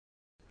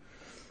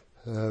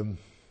Um,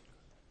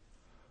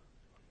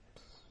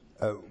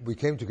 we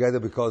came together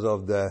because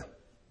of the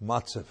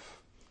matzav.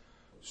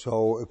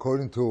 So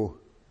according to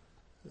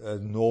a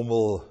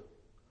normal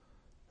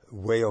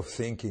way of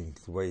thinking,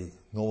 the way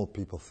normal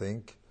people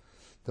think,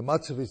 the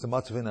matzav is the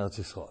matzav in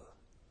Eretz Yisrael.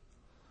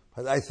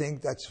 But I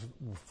think that's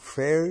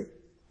fair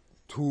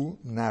too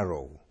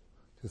narrow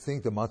to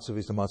think the matzav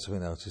is the matzav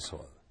in Eretz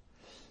Yisrael.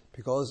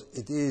 Because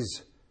it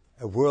is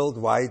a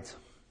worldwide,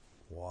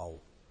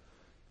 wow.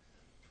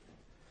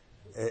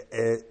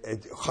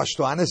 Kannst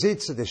du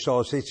sitzen? Der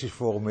sitzt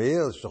vor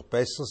mir, das ist doch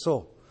besser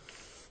so.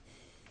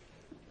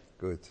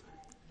 Good.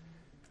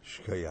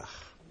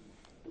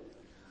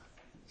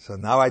 So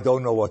now I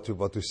don't know what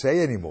to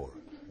say anymore.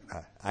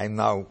 I'm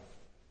now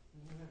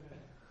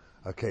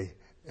okay.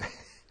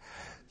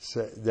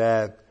 So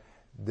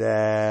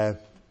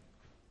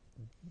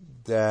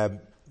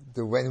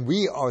when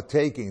we are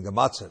taking the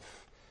matzav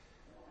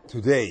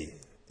today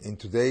in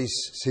today's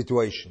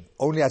situation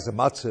only as a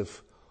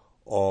matzav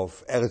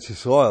of Eretz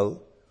Yisrael,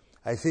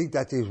 I think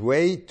that is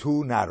way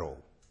too narrow.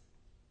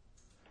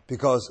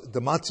 Because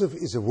the matzav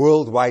is a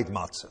worldwide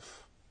matzav.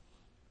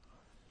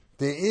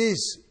 There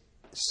is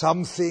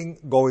something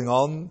going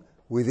on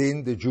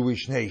within the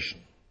Jewish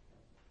nation.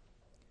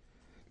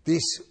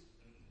 This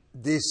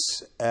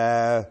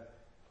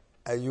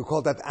you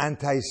call that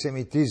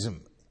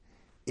anti-Semitism.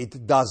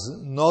 It does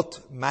not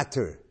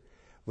matter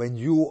when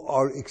you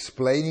are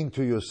explaining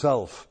to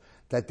yourself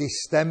that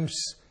this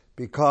stems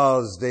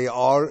because they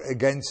are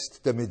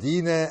against the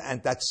Medina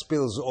and that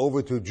spills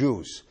over to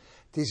Jews.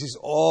 This is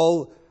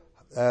all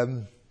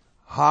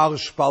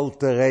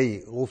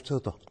Haarspalterei.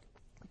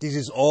 This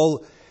is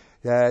all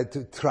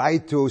to try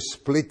to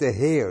split the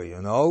hair,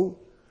 you know.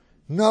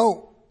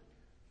 No.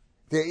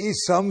 There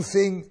is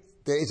something,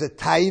 there is a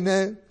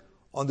taina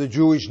on the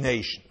Jewish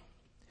nation.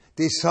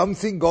 There's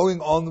something going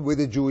on with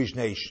the Jewish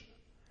nation.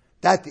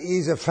 That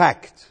is a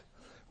fact.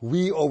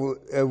 We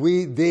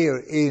there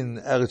in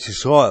Eretz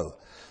Yisrael,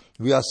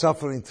 we are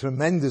suffering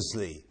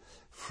tremendously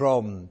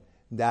from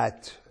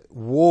that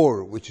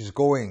war which is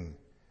going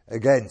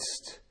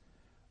against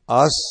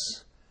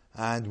us,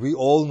 and we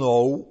all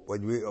know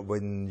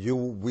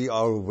we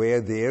are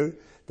aware there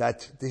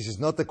that this is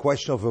not a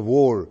question of a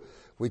war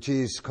which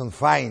is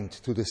confined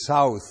to the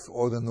south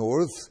or the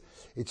north.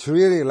 It's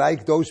really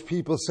like those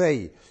people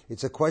say.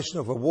 It's a question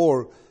of a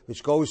war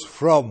which goes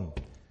from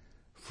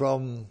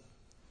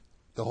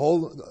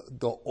all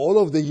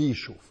of the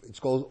Yishuv. It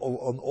goes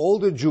on all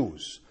the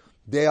Jews.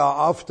 They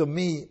are after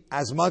me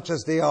as much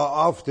as they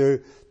are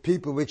after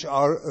people which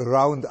are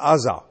around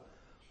Gaza.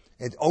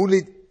 And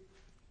only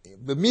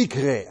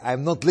b'mikre,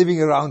 I'm not living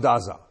around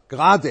Gaza.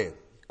 Gerade,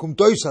 kommt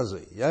euch also,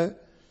 yeah?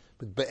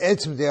 But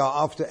be'etzem, they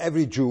are after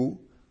every Jew,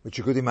 which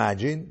you could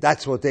imagine.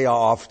 That's what they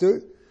are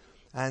after.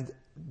 And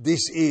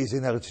this is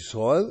in Eretz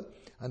Yisrael.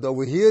 And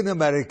over here in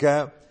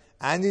America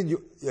and in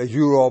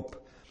Europe,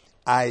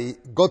 I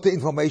got the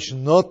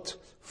information not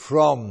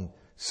from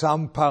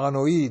some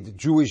paranoid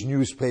Jewish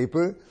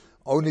newspaper,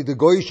 only the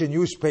Goyish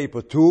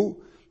newspaper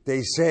too.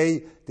 They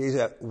say there's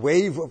a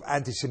wave of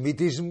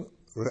anti-Semitism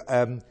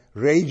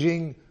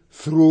raging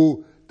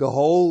through the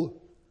whole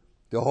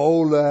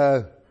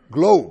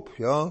globe.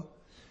 Yeah?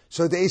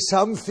 So there is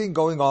something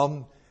going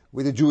on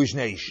with the Jewish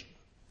nation.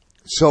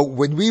 So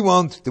when we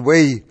want, the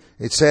way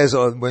it says,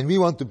 when we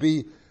want to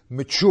be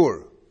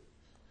mature,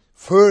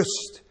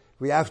 first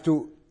we have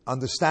to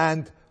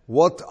understand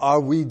what are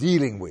we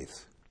dealing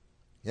with.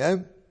 Yeah?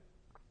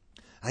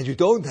 And you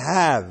don't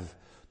have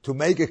to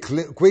make a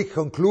quick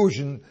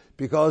conclusion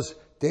because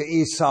there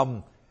is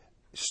some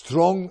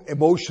strong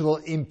emotional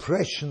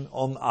impression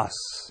on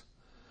us.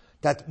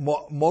 That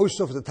most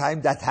of the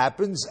time that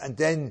happens, and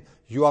then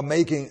you are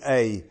making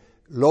a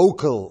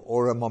local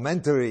or a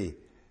momentary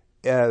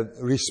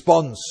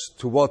response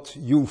to what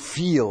you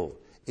feel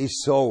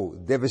is so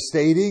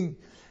devastating,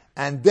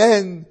 and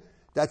then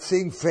that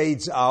thing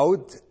fades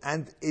out,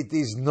 and it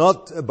is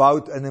not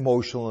about an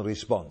emotional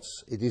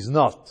response. It is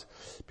not.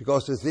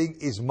 Because the thing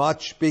is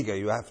much bigger.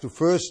 You have to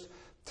first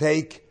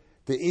take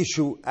the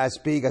issue as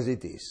big as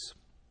it is.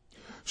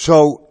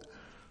 So,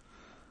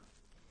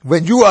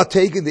 when you are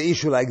taking the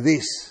issue like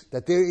this,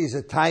 that there is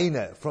a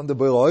taina from the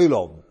Borei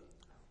Olam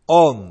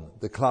on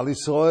the Klal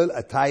Yisrael,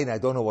 a taina, I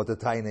don't know what a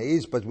taina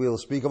is, but we'll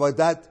speak about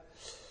that,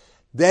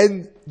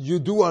 then you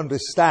do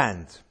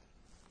understand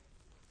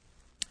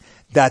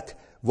that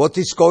what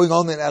is going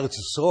on in Eretz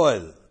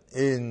Yisrael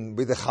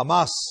with the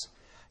Hamas,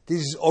 this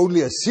is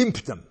only a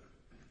symptom.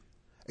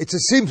 It's a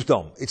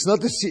symptom. It's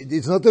not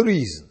the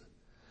reason.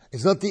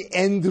 It's not the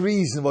end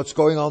reason what's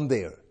going on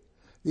there.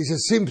 It's a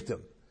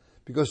symptom.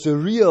 Because the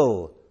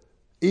real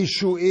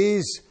issue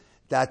is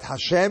that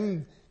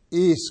Hashem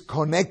is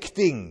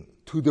connecting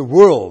to the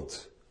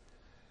world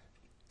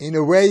in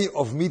a way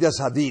of Midas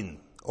Hadin,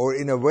 or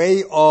in a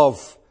way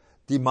of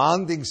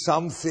demanding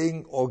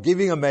something or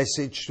giving a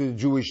message to the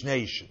Jewish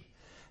nation.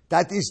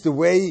 That is the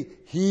way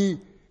He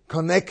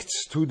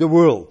connects to the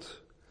world.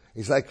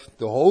 It's like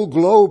the whole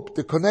globe,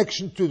 the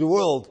connection to the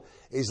world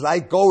is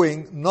like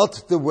going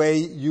not the way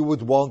you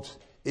would want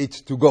it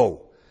to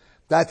go.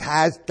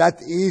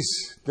 that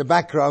is the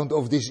background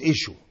of this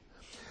issue.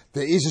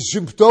 There is a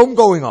symptom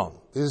going on.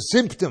 There's a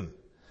symptom.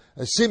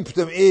 A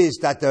symptom is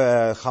that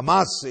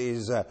Hamas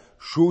is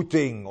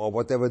shooting or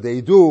whatever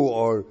they do,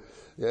 or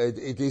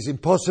it is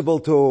impossible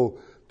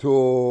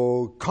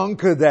to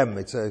conquer them.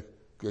 It's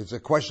a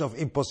question of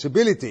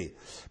impossibility.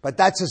 But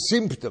that's a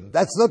symptom.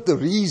 That's not the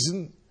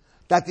reason.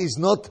 That is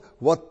not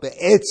what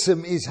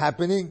be'etzem is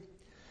happening.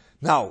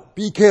 Now,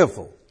 be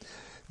careful.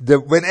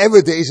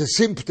 Whenever there is a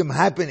symptom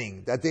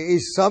happening, that there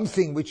is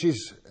something which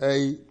is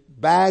a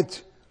bad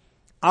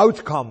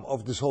outcome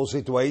of this whole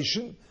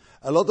situation,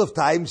 a lot of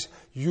times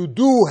you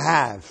do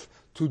have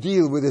to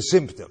deal with a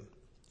symptom.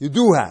 You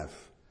do have.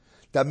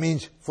 That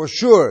means for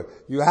sure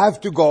you have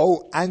to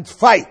go and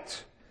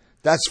fight.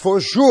 That's for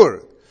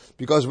sure.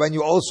 Because when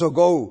you also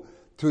go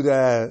to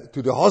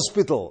the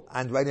hospital,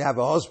 and when you have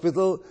a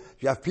hospital,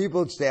 you have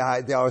people, they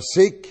are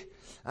sick,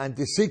 and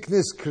the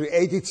sickness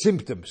created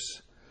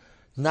symptoms.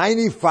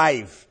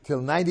 95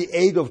 till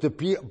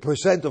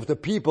 98% of the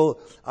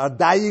people are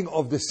dying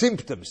of the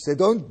symptoms. They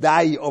don't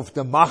die of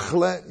the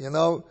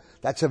machle,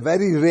 That's a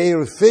very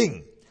rare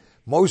thing.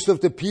 Most of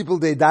the people,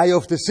 they die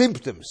of the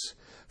symptoms.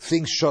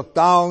 Things shut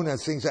down and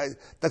things like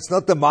that's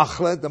not the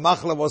machle. The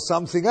machle was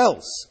something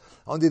else.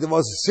 Only there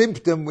was a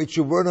symptom which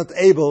you were not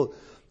able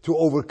to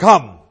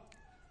overcome.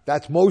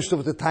 That most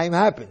of the time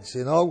happens,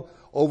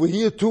 Over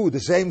here too, the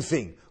same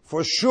thing.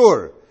 For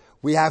sure,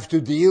 we have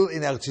to deal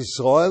in Eretz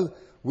Yisrael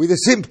with a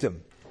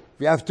symptom.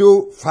 We have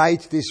to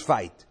fight this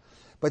fight.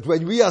 But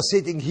when we are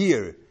sitting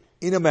here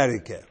in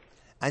America,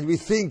 and we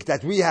think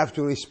that we have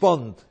to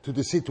respond to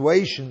the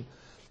situation,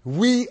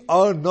 we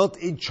are not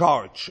in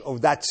charge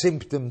of that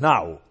symptom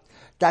now.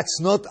 That's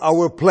not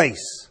our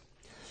place.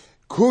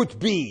 Could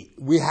be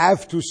we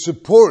have to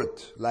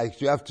support, like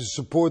you have to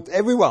support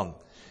everyone,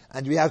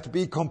 and we have to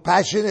be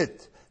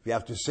compassionate. We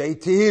have to say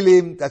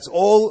Tehillim. That's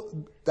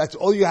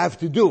all you have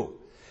to do.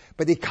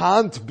 But it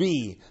can't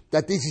be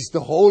that this is the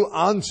whole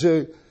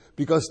answer,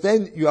 because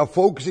then you are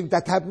focusing,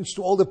 that happens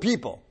to all the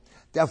people.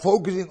 They are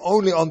focusing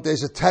only on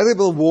there's a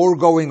terrible war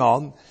going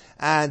on,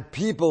 and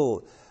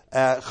people,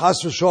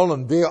 chas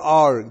v'sholom, they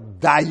are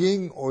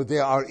dying, or they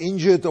are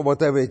injured, or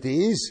whatever it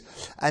is,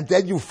 and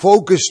then you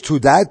focus to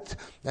that,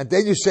 and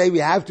then you say we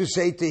have to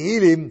say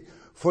Tehillim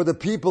for the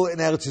people in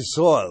Eretz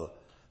Yisrael.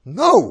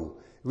 No!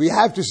 We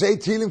have to say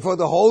Tehillim for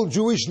the whole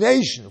Jewish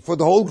nation, for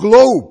the whole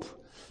globe,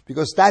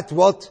 because that's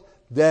what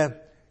the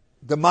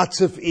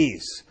matzav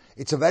is.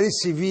 It's a very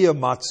severe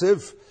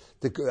matzav,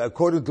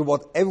 according to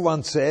what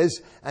everyone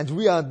says, and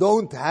we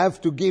don't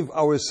have to give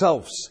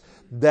ourselves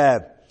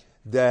the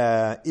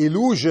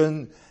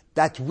illusion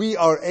that we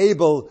are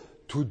able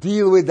to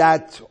deal with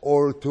that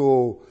or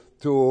to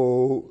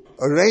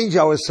arrange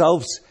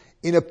ourselves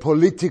in a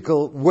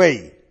political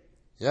way.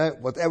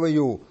 Whatever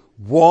you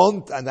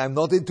want, and I'm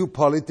not into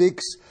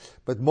politics,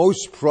 but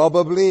most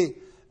probably,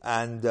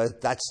 and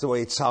that's the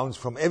way it sounds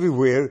from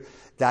everywhere,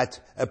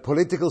 that a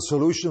political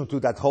solution to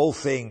that whole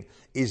thing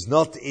is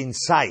not in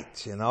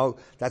sight,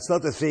 That's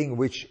not a thing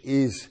which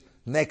is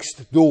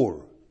next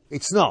door.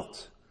 It's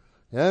not.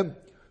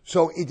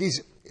 So it's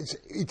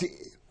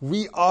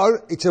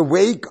a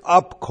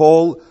wake-up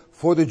call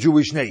for the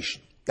Jewish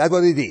nation. That's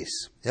what it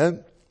is.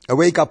 A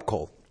wake-up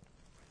call.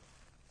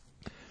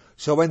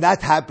 So when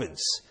that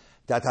happens,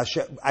 that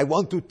Hashem, I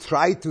want to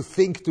try to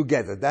think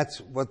together. That's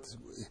what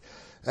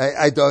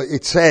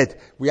it said.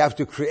 We have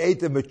to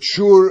create a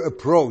mature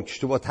approach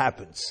to what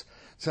happens.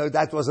 So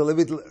that was a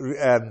little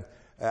bit,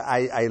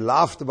 I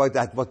laughed about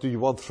that. What do you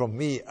want from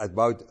me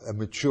about a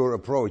mature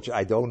approach?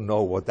 I don't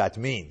know what that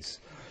means.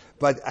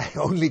 But I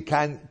only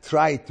can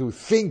try to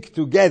think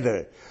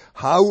together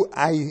how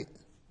I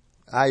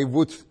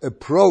would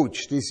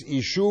approach this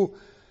issue,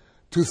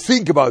 to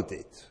think about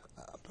it.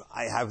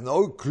 I have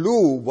no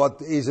clue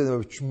what is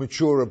a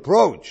mature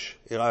approach.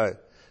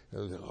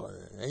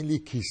 Only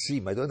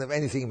kisim. I don't have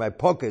anything in my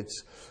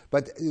pockets.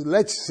 But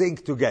let's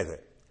think together.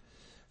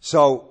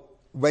 So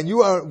when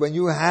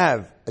you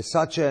have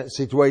such a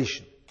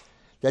situation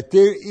that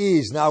there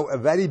is now a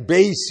very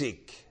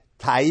basic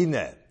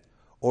taina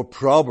or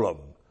problem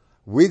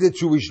with the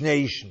Jewish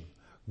nation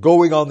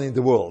going on in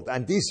the world,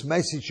 and this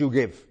message you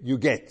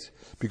get,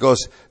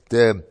 because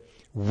the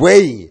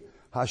way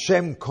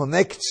Hashem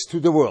connects to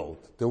the world,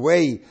 the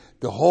way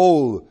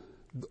all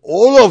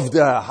of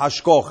the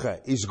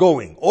hashkocha is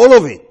going, all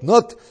of it,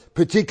 not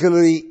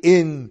particularly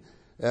in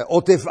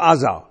Otef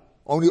Aza,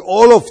 only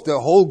all of the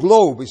whole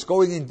globe is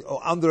going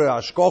under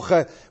a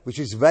hashkocha, which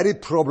is very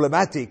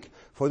problematic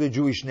for the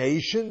Jewish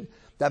nation.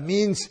 That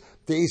means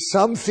there is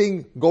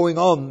something going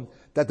on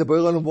that the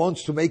Borei Olam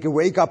wants to make a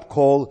wake-up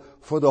call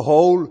for the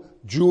whole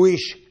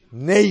Jewish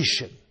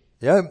nation.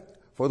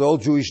 For the whole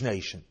Jewish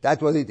nation.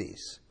 That's what it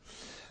is.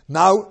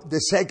 Now, the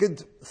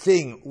second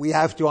thing we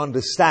have to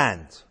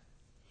understand,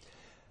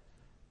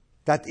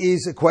 that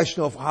is a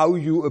question of how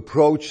you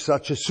approach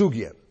such a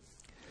sugya.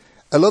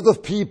 A lot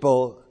of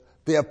people,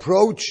 they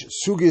approach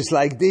sugyas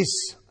like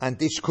this, and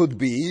this could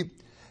be,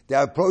 they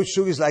approach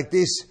sugyas like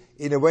this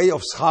in a way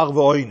of schar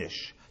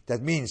v'oinish.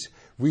 That means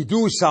we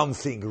do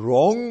something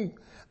wrong,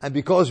 and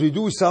because we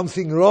do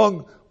something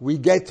wrong, we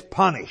get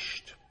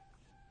punished.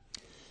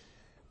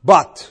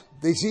 But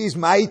this is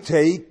my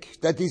take.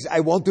 That is, I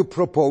want to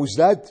propose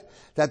that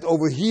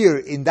over here,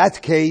 in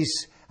that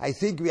case, I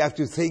think we have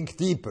to think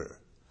deeper.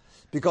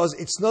 Because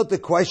it's not a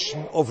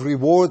question of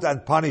reward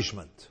and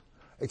punishment.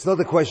 It's not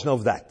a question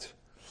of that.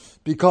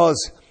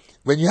 Because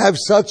when you have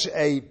such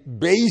a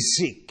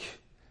basic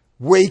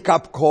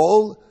wake-up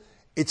call,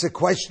 it's a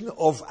question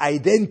of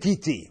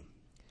identity.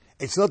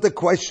 It's not a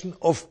question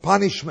of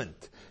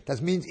punishment.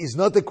 That means it's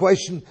not a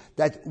question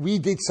that we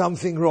did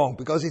something wrong.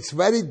 Because it's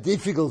very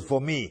difficult for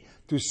me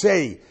to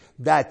say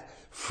that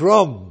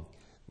from,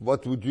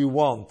 what would you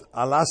want?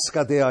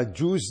 Alaska, there are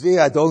Jews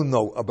there, I don't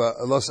know.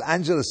 About Los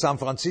Angeles, San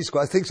Francisco,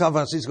 I think San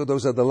Francisco,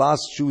 those are the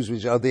last Jews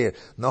which are there.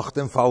 Nach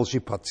dem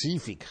falschen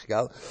Pazifik,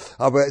 gell?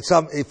 Aber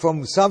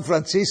from San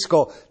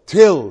Francisco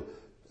till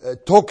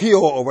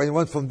Tokyo, or when you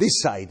went from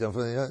this side,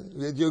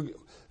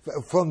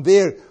 from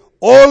there,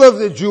 all of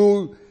the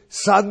Jews,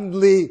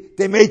 suddenly,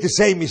 they made the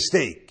same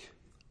mistake.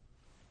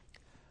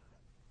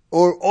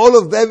 Or all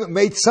of them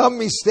made some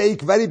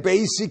mistake, very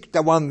basic,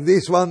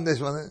 this one,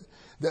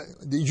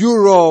 the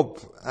Europe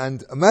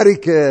and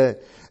America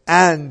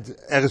and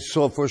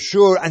so for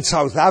sure and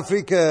South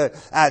Africa,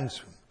 and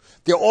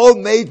they all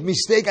made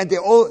mistake, and they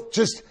all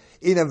just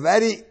in a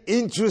very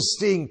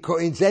interesting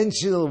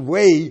coincidental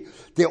way,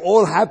 they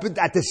all happened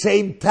at the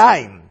same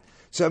time.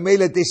 So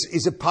Mela, this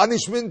is a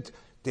punishment.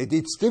 They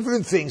did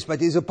different things,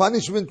 but it's a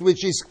punishment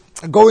which is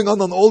going on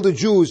all the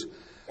Jews.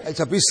 It's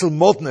a bit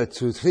modern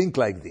to think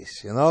like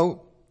this,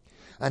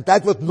 And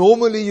that's what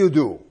normally you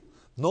do.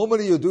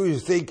 Normally you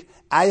think,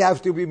 I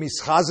have to be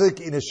mischazek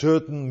in a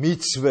certain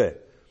mitzvah,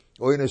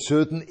 or in a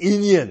certain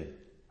inyan,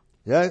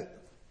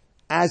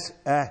 as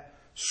a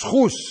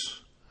schus.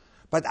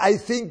 But I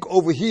think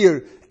over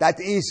here, that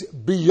is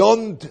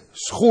beyond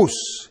schus.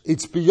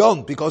 It's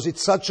beyond, because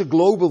it's such a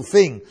global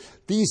thing.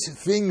 These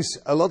things,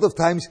 a lot of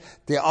times,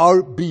 they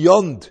are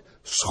beyond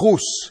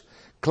schus.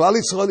 Klal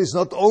Yisrael is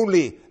not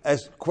only a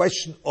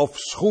question of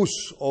schus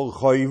or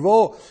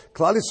choivo.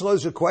 Klal Yisrael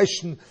is a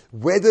question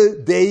whether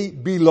they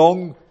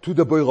belong to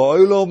the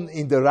Borei Olam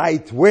in the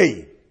right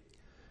way.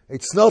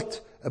 It's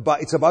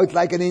about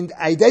like an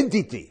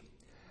identity.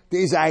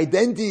 There is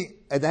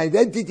an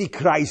identity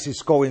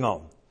crisis going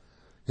on.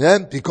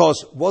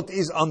 Because what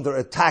is under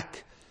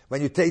attack,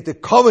 when you take the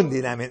common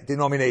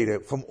denominator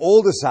from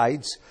all the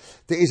sides,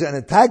 there is an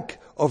attack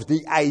of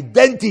the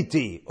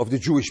identity of the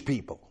Jewish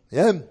people.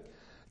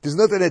 There's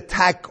not an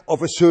attack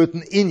of a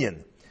certain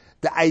inyan.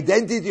 The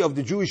identity of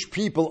the Jewish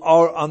people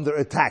are under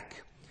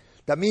attack.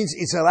 That means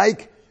it's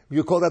like,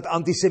 you call that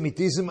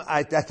anti-Semitism.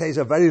 That is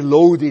a very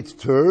loaded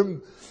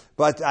term,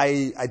 but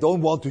I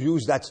don't want to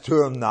use that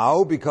term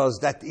now, because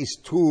that is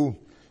too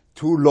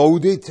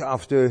loaded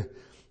after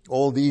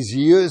all these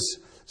years.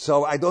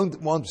 So I don't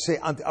want to say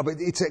but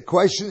it's a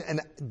question,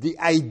 and the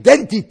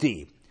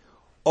identity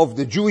of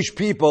the Jewish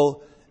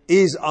people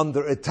is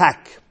under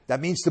attack. That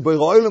means the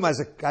Borei Olam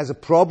has a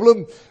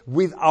problem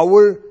with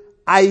our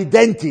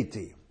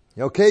identity.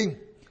 Okay?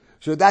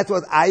 So that's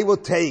what I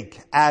would take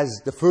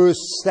as the first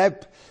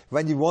step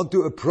when you want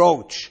to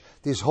approach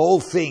this whole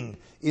thing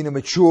in a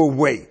mature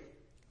way.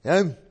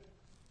 Then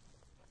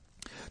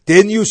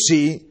you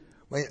see,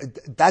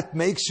 that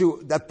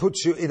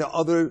puts you in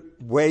another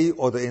way,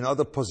 or in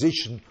another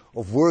position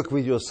of work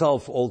with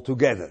yourself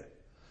altogether.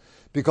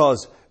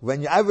 Because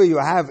whenever you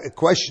have a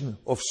question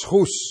of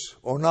schus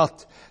or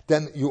not,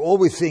 then you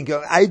always think,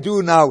 I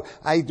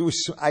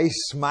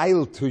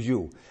smile to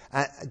you.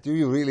 Do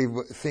you really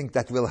think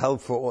that will help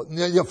for all?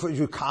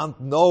 You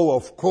can't know,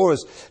 of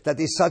course,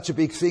 that is such a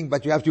big thing,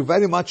 but you have to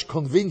very much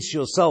convince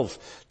yourself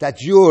that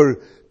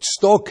your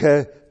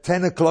stalker,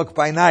 10 o'clock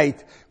by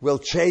night, will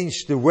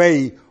change the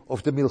way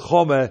of the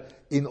milchome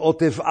in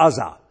Otev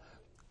Aza.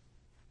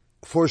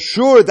 For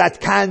sure that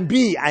can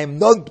be.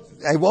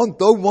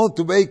 Don't want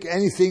to make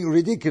anything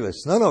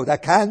ridiculous. No,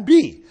 that can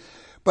be.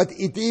 But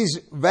it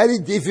is very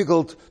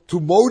difficult to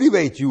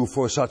motivate you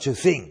for such a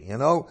thing,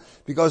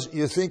 because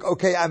you think,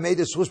 okay, I made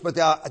a schus, but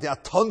there are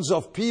tons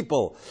of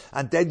people,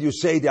 and then you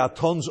say there are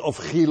tons of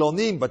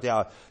chilonim, but there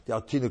are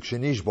tinuk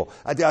shenishbo.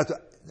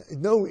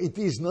 No, it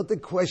is not a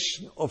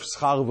question of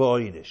schar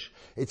v'oinish.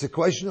 It's a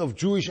question of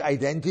Jewish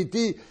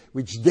identity,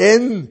 which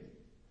then,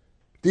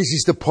 this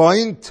is the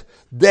point,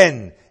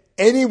 then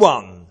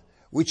anyone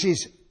which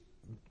is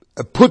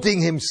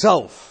putting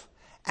himself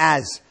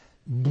as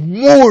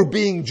more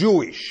being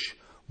Jewish,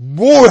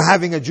 more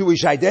having a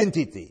Jewish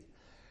identity,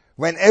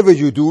 whenever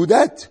you do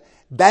that,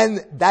 then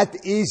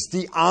that is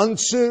the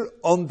answer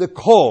on the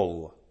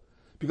call.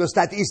 Because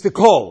that is the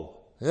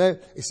call.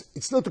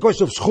 It's not a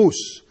question of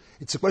schus.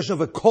 It's a question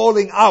of a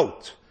calling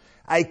out.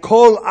 I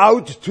call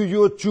out to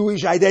your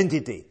Jewish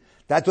identity.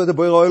 That's what the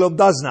Borei Olam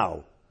does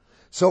now.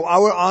 So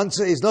our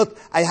answer is not,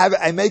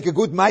 I make a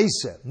good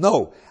meiser.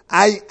 No,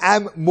 I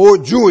am more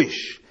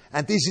Jewish.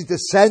 And this is the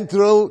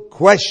central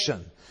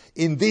question.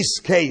 In this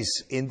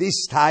case, in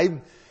this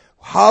time,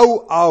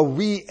 how are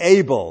we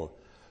able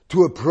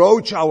to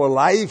approach our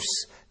lives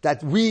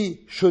that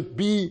we should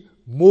be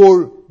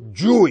more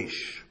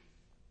Jewish?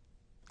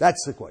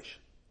 That's the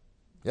question.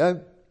 Yeah?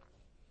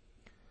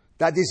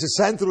 That is a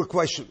central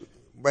question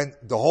when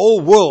the whole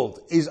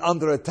world is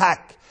under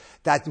attack,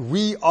 that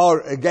we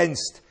are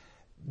against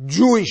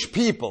Jewish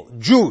people,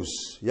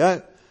 Jews.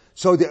 Yeah?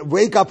 So the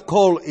wake-up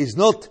call is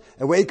not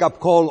a wake-up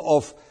call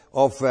of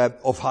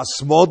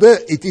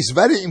Hasmode. It is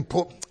very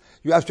important.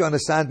 You have to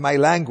understand my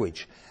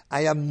language.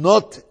 I am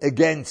not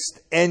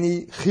against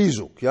any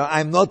chizuk. Yeah?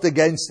 I'm not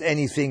against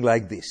anything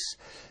like this.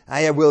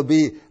 I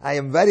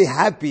am very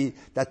happy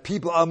that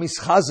people are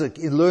mischazek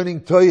in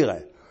learning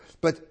Torah.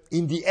 But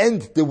in the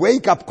end, the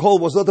wake-up call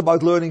was not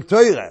about learning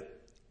Torah.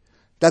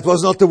 That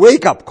was not the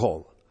wake-up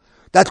call.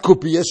 That could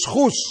be a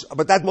schus,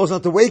 but that was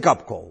not the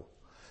wake-up call.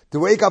 The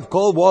wake-up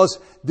call was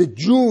the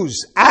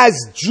Jews, as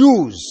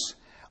Jews,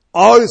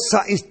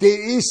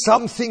 there is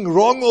something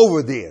wrong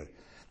over there.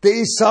 There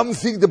is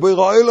something, the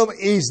Borei Olam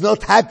is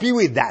not happy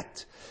with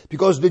that.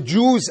 Because the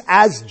Jews,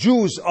 as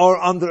Jews,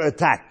 are under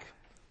attack.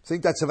 I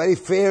think that's a very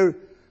fair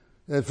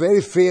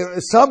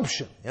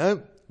assumption. Yeah?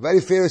 Very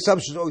fair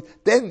assumption. So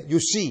then you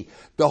see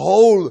the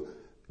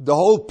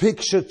whole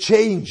picture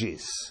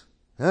changes.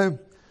 Yeah?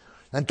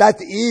 And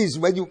that is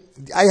when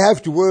I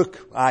have to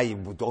work, I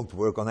don't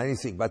work on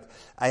anything, but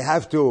I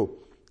have to,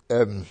 I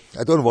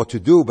don't know what to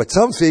do, but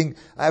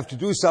I have to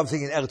do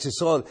something in Eretz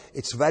Yisrael.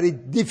 It's very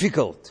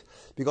difficult.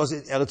 Because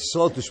in Eretz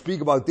Yisrael to speak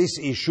about this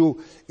issue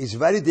is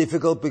very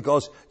difficult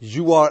because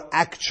you are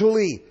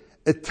actually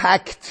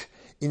attacked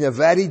in a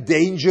very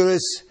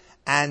dangerous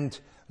and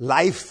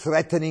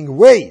life-threatening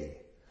way.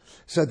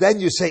 So then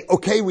you say,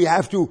 okay, we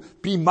have to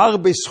be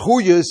marbes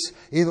chuyas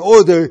in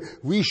order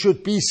we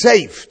should be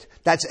saved.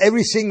 That's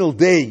every single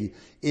day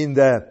in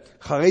the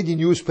Haredi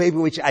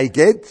newspaper, which I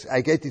get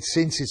it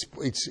since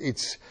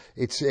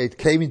it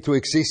came into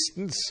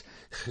existence.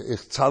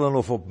 Ich zahle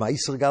noch auf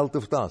Meistergeld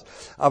auf das.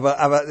 Aber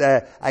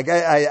I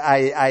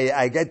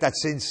get that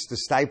since the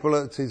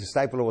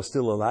Stipler was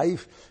still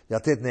alive.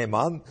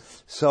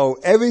 So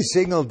every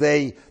single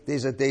day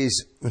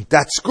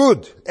that's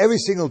good. Every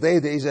single day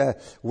there's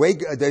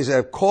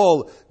a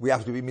call. We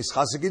have to be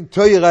mischazek in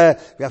Teure.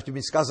 We have to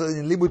be mischazek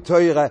in Limud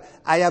Teure.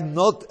 I am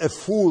not a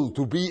fool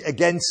to be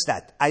against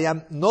that. I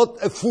am not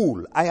a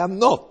fool. I am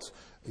not.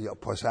 Yeah,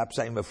 perhaps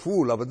I'm a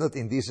fool, but not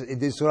in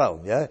this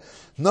realm. Yeah,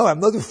 no, I'm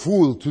not a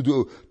fool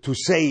to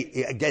say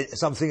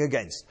something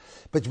against.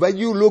 But when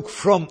you look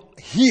from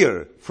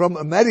here, from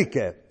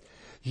America,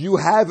 you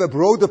have a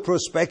broader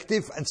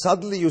perspective, and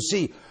suddenly you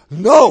see,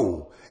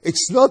 no,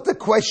 it's not a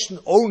question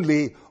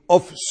only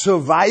of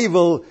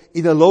survival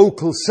in a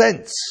local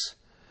sense.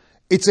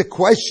 It's a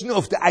question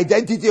of the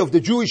identity of the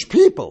Jewish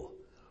people.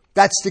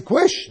 That's the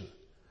question.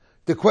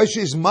 The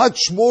question is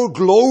much more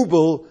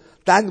global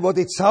than what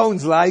it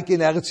sounds like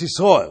in Eretz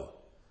Yisrael.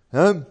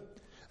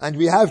 And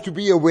we have to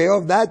be aware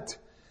of that.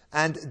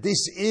 And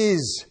this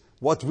is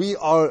what we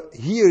are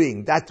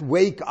hearing, that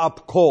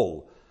wake-up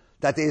call,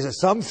 that there is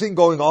something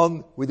going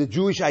on with the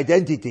Jewish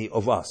identity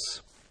of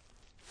us.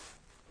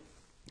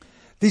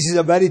 This is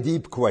a very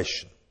deep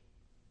question.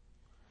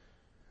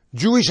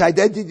 Jewish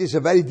identity is a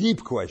very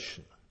deep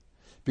question.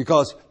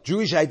 Because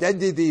Jewish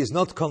identity is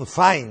not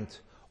confined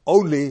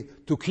only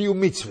to Kiyum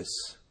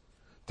mitzvahs.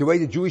 The way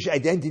the Jewish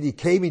identity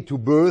came into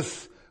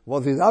birth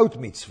was without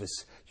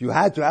mitzvahs. You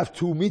had to have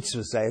two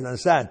mitzvahs, I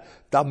understand.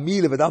 Dam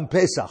Mile and Dam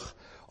Pesach.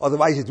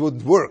 Otherwise it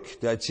wouldn't work,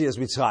 the Yetzias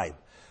Mitzrayim.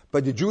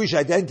 But the Jewish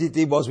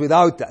identity was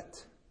without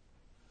that.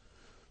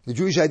 The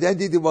Jewish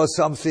identity was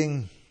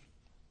something,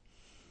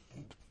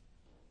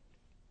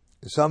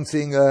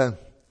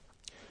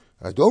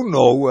 I don't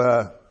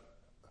know,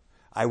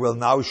 I will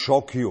now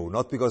shock you.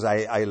 Not because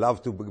I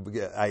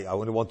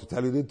only want to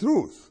tell you the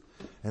truth.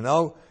 You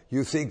know?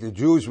 You think the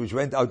Jews which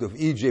went out of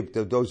Egypt,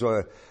 those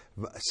were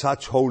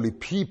such holy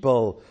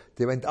people.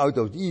 They went out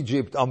of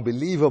Egypt,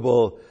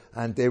 unbelievable,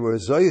 and they were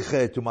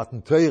Zoiche to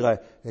Matan Torah.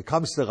 There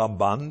comes the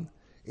Ramban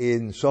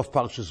in Sof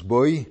Parshas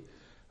Boi.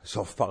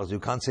 You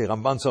can't say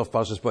Ramban, Sof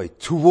Parshas Boi.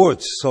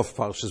 Towards Sof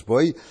Parshas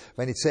Boi,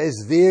 when it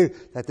says there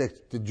that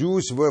the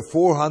Jews were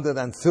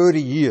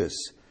 430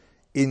 years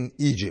in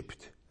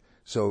Egypt.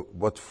 So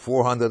what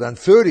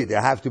 430?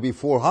 There have to be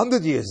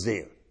 400 years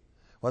there.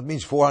 What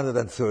means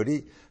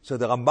 430? So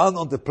the Ramban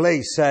on the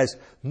place says,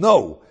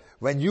 no,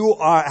 when you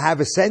have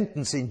a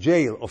sentence in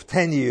jail of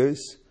 10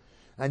 years,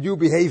 and you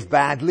behave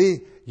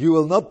badly, you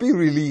will not be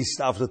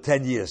released after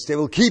 10 years. They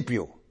will keep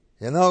you.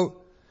 You know?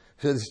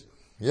 So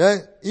yeah?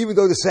 Even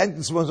though the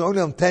sentence was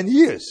only on 10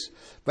 years.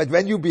 But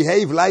when you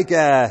behave like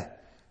a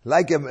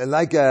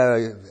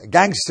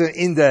gangster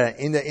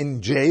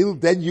in jail,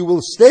 then you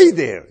will stay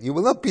there. You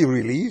will not be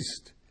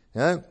released.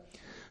 Yeah?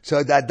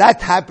 So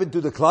that happened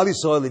to the Klal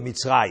Yisrael in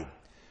Mitzrayim.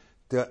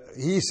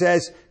 He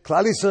says,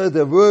 Klal Yisrael,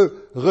 there were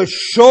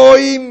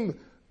Reshoim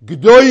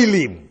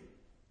Gdoilim.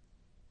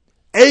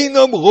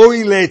 Einom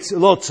Roi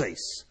Lotzes.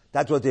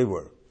 That's what they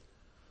were.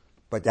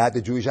 But they had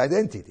a Jewish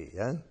identity,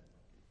 yeah?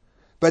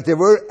 But they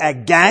were a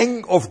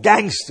gang of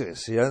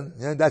gangsters, yeah?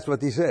 Yeah, that's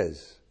what he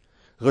says.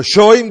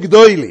 Reshoim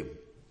Gdoilim.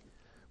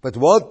 But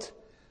what?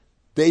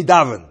 They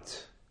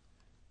davened.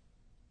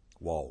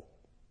 Wow.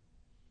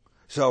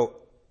 So,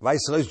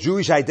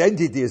 Jewish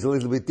identity is a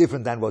little bit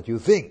different than what you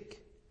think.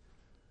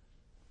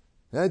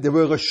 Yeah, they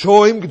were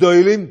Reshoim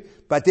Gdolim,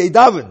 but they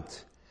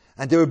davened.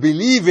 And they were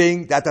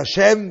believing that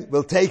Hashem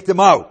will take them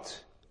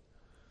out.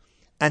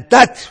 And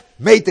that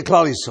made the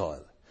Klal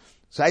Yisrael.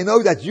 So I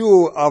know that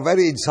you are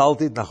very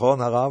insulted, Nachon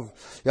Harav.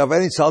 You are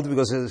very insulted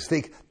because you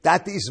think,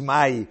 that is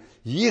my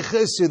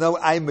yichus,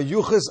 I'm a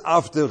yichus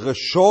after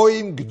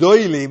Reshoim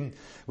Gdolim,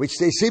 which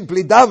they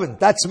simply davened.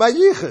 That's my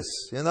yichus,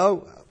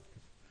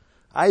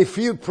 I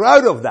feel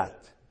proud of that.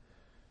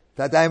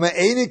 That I'm an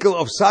enikel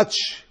of such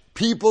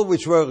people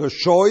which were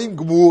Reshoim,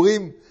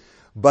 Gmurim,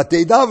 but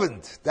they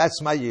davened.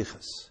 That's my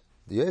yichus.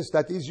 Yes,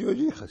 that is your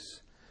yichus.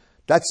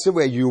 That's the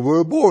way you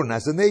were born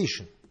as a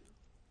nation.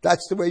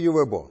 That's the way you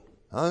were born.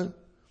 Huh?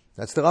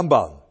 That's the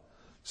Ramban.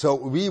 So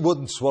we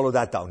wouldn't swallow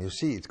that down. You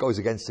see, it goes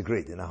against the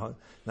grid.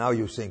 Now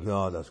you think,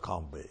 no, that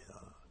can't be.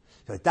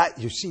 So that,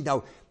 you see,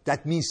 now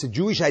that means the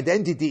Jewish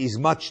identity is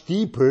much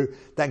deeper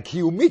than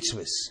Kiyum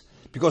Mitzvahs,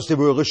 because they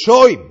were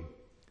Reshoim.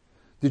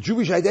 The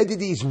Jewish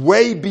identity is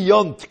way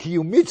beyond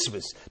Kiyum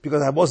Mitzvahs,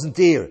 because I wasn't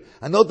there.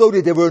 And not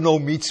only there were no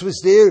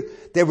mitzvahs there,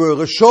 they were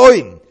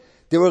Reshoim.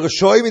 They were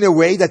Reshoim in a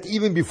way that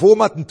even before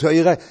Matan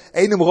Torah,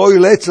 einem Roy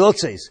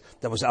Letzlotzes,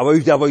 there was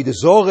Avodah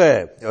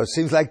Zorah, or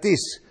things like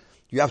this.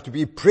 You have to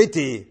be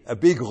pretty, a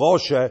big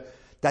Roshe,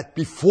 that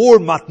before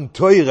Matan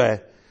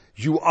Torah,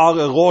 you are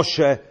a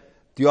Roshe,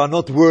 you are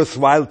not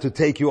worthwhile to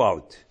take you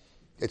out.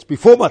 It's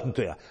before Matan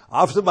Torah.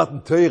 After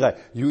Matan Torah,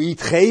 you eat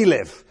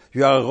Chaylev.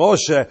 You are a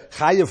Roshe,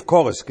 Chayev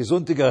Kores,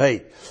 gesunde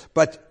Gerät.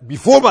 But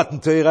before Matan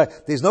Torah,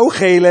 there's no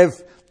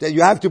Chaylev. That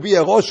you have to be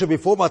a Roshe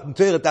before Matan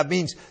Torah. That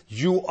means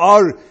you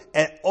are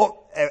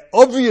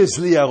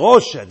obviously a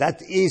Roshe.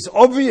 That is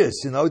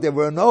obvious. There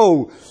were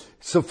no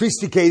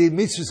sophisticated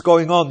mitzvahs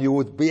going on. You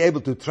would be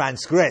able to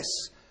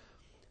transgress.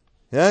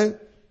 Yeah?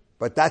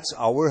 But that's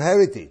our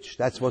heritage.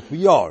 That's what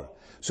we are.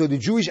 So the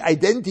Jewish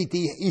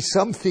identity is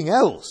something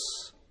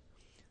else.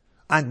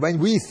 And when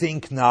we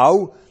think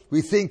now,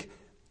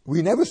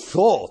 we never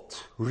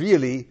thought,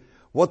 really,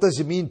 what does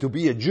it mean to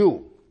be a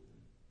Jew?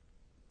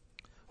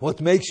 What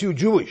makes you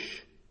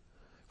Jewish?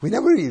 We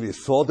never really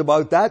thought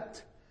about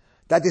that.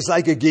 That is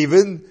like a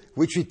given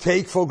which we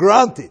take for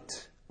granted.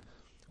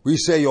 We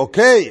say,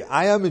 okay,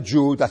 I am a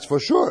Jew, that's for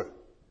sure.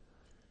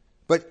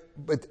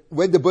 But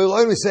when the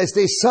Boiler says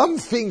there's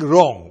something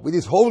wrong with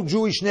this whole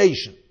Jewish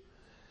nation,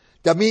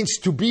 that means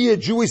to be a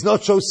Jew is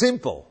not so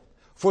simple.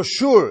 For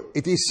sure,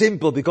 it is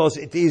simple because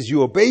it is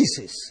your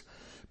basis.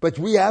 But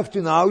we have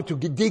to now to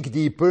dig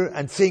deeper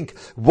and think,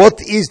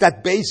 what is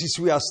that basis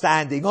we are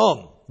standing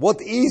on?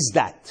 What is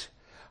that?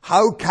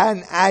 How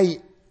can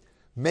I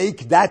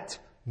make that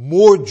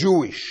more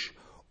Jewish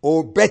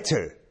or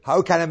better?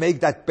 How can I make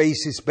that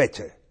basis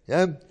better?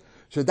 Yeah?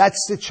 So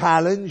that's the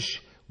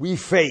challenge we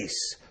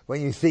face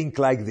when you think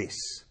like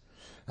this.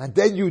 And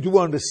then you do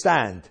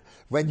understand,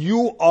 when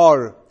you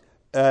are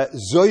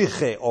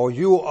zoiche or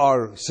you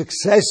are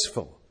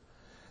successful,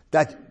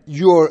 that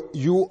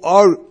you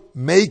are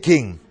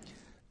making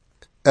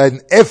an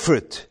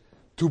effort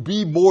to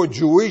be more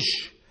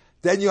Jewish,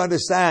 then you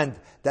understand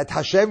that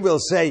Hashem will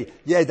say,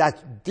 yeah,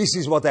 this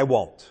is what I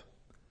want.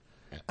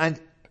 And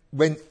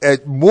when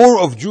more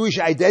of Jewish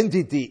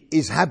identity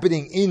is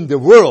happening in the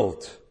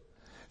world,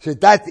 so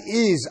that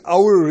is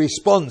our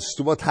response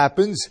to what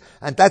happens,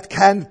 and that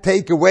can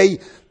take away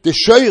the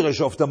shoyresh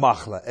of the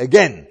machla.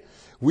 Again,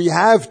 we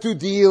have to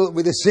deal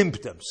with the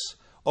symptoms.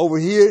 Over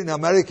here in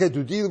America,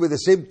 to deal with the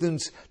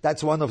symptoms,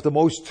 that's one of the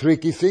most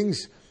tricky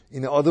things,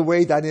 in another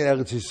way than in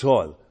Eretz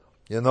Yisrael.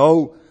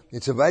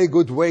 It's a very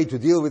good way to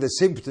deal with the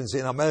symptoms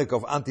in America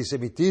of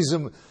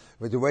anti-Semitism,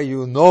 with the way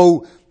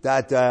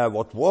that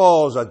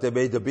that they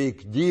made a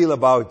big deal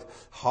about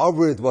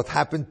Harvard, what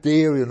happened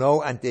there,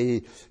 and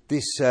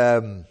this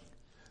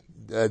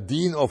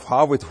dean of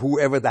Harvard,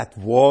 whoever that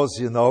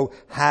was,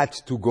 had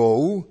to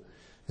go.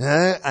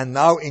 And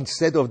now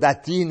instead of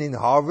that dean in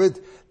Harvard,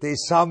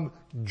 there's some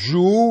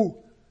Jew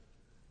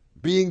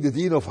being the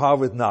dean of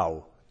Harvard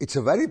now. It's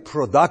a very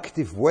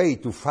productive way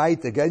to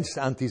fight against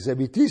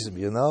anti-Semitism,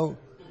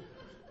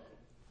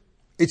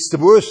 It's the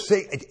worst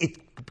thing. It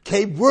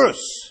became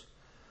worse.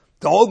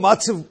 The whole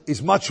matzav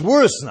is much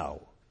worse now.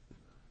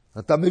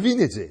 I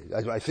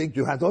think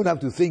you don't have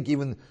to think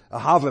even a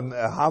half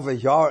a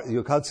yard.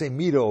 You can't say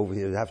meter over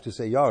here. You have to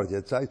say yard.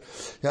 You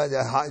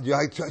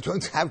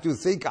don't have to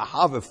think a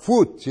half a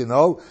foot,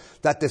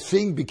 that the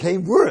thing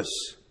became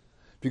worse.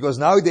 Because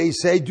now they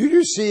say, do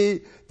you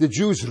see, the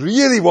Jews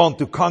really want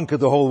to conquer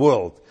the whole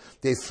world.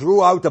 They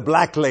threw out a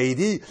black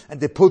lady and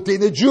they put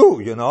in a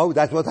Jew,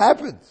 That's what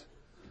happened.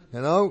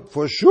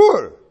 For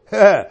sure.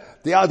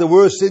 They are the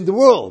worst in the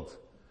world.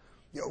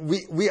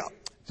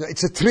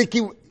 It's a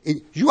tricky,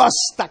 you are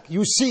stuck,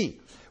 you see.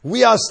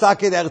 We are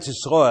stuck in Eretz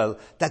Yisrael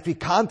that we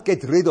can't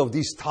get rid of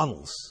these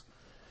tunnels.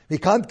 We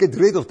can't get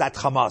rid of that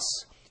Hamas.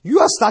 You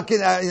are stuck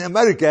in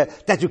America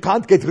that you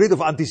can't get rid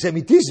of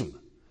anti-Semitism.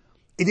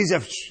 It is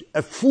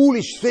a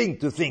foolish thing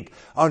to think,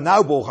 oh,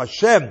 now, Baruch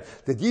Hashem,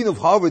 the Dean of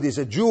Harvard is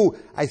a Jew.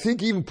 I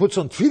think he even puts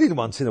on tefillin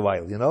once in a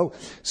while,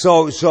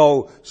 So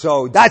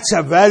that's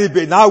a very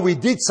big, now we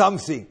did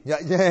something.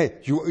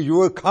 You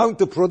were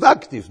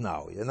counterproductive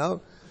now,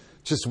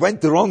 Just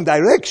went the wrong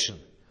direction.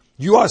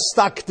 You are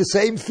stuck the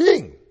same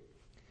thing.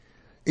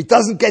 It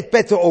doesn't get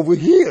better over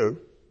here.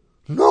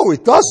 No,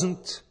 it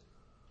doesn't.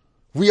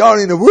 We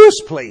are in a worse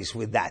place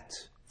with that,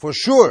 for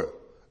sure.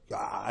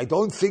 I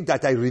don't think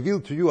that I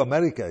revealed to you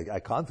America. I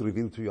can't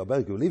reveal to you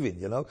America you live in,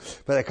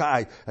 But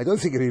I don't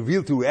think I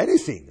revealed to you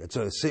anything. It's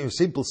a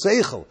simple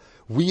seichel.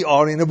 We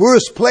are in a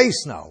worse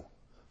place now.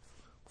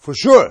 For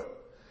sure.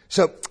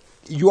 So,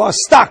 you are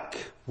stuck.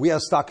 We are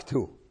stuck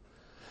too.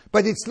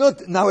 But it's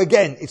not, now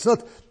again, it's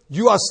not,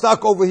 you are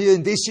stuck over here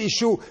in this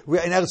issue. We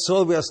are in Eretz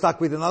Yisrael, we are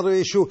stuck with another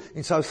issue.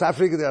 In South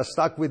Africa, they are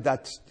stuck with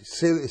that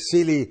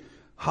silly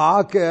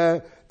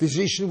Hague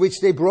decision which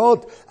they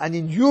brought, and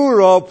in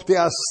Europe they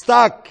are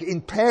stuck in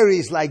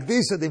Paris like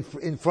this, and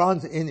in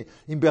France,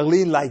 in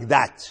Berlin like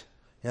that,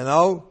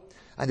 and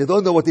they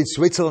don't know what in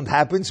Switzerland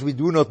happens. We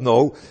do not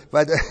know,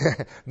 but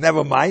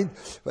never mind.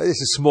 But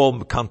it's a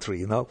small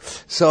country,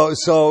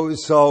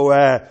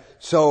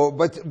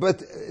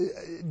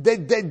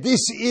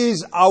 This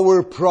is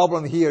our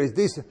problem here.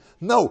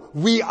 No,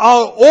 we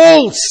are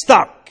all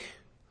stuck,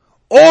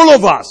 all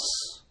of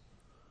us,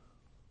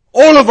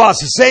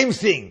 the same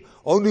thing.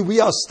 Only we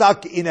are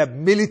stuck in a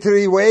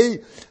military way,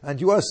 and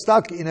you are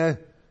stuck in an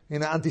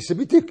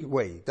anti-Semitic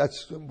way.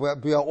 That's where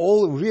we are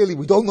all really,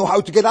 we don't know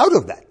how to get out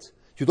of that.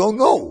 You don't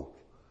know.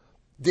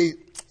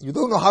 You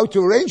don't know how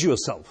to arrange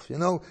yourself,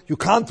 You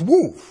can't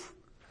move.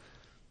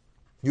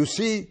 You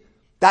see,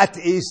 that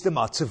is the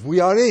matzav we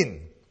are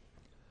in.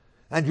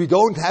 And we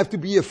don't have to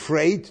be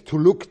afraid to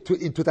look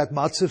into that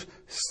matzav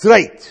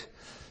straight.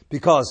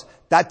 Because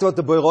that's what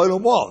the Borei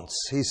Olam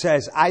wants. He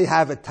says, I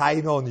have a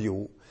tain on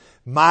you.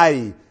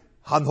 My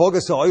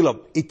Hanhogas Olam,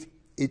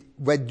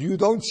 when you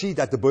don't see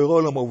that the Borei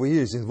Olam over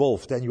here is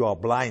involved, then you are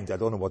blind. I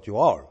don't know what you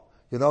are.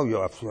 You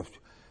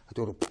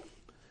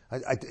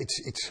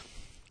it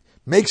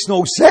makes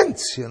no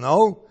sense,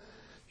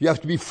 You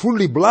have to be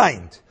fully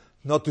blind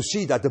not to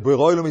see that the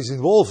Borei Olam is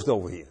involved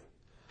over here.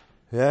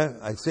 Yeah,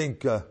 I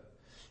think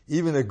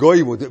even a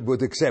goy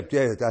would accept,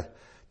 that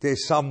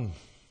there's some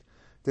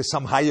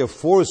higher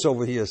force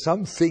over here.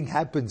 Something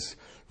happens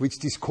which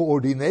this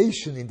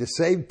coordination in the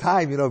same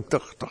time,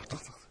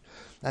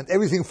 and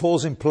everything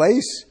falls in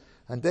place,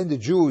 and then the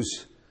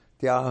Jews,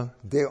 they are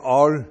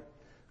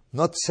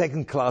not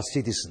second-class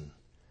citizens.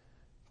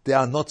 They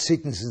are not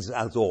citizens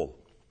at all.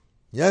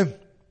 Yeah?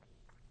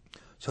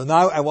 So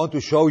now I want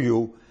to show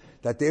you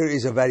that there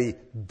is a very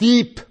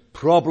deep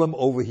problem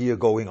over here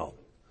going on.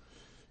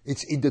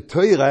 It's in the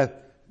Torah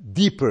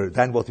deeper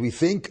than what we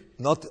think,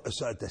 not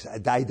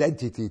the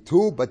identity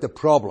too, but the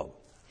problem.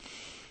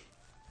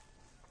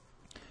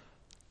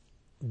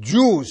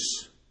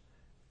 Jews,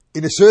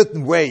 in a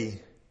certain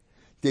way,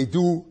 they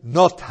do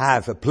not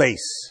have a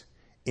place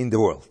in the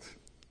world.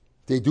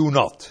 They do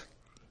not.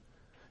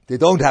 They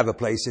don't have a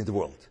place in the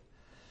world.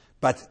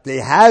 But they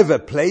have a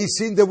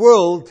place in the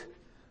world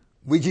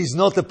which is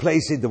not a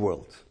place in the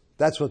world.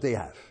 That's what they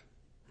have.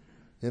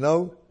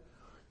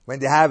 When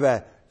they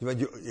have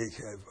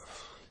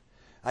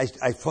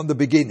from the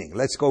beginning,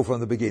 let's go from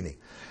the beginning.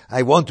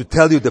 I want to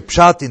tell you the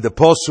pshat in the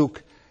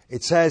posuk.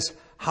 It says,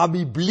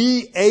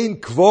 Hamibli ein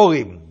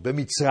kvorim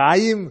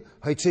b'Mitzrayim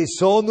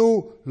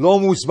ha'tzesonu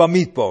lomus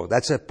b'mitbor.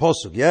 That's a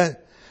posuk, yeah?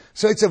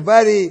 So it's a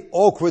very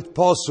awkward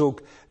posuk.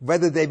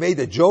 Whether they made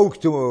a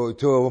joke to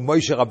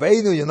Moshe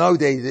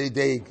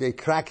Rabbeinu, they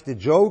cracked the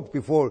joke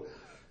before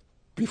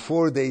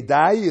they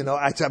die,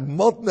 it's a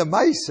modern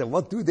meiser.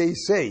 What do they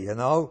say,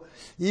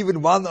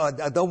 Even one,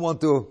 I don't want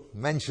to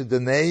mention the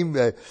name,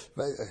 du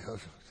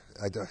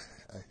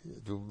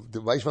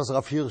weißt, was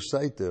Rav Hirsch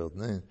sagt dort,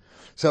 ne?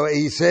 So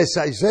he says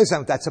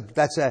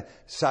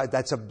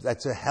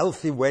that's a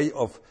healthy way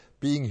of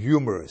being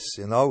humorous,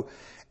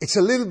 It's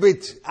a little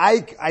bit,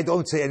 I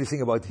don't say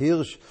anything about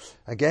Hirsch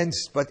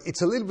against, but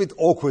it's a little bit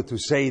awkward to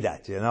say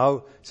that,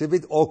 It's a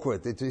bit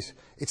awkward.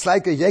 It's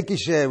like a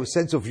Yekish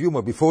sense of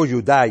humor. Before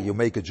you die, you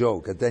make a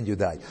joke, and then you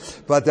die.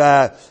 But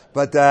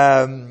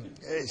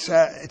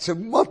it's a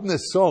modern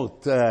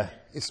sort,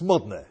 it's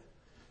modern.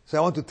 So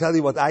I want to tell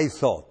you what I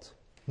thought.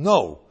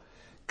 No.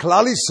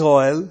 Klal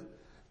Yisrael,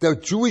 the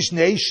Jewish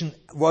nation,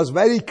 was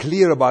very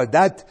clear about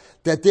that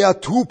there are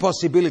two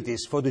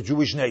possibilities for the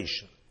Jewish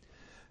nation.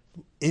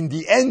 In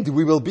the end,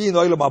 we will be in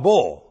Olam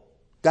Haba.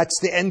 That's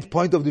the end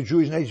point of the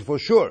Jewish nation for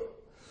sure.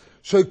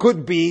 So it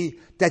could be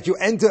that you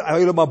enter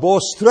Olam Haba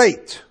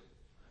straight.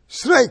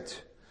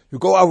 You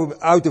go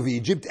out of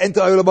Egypt,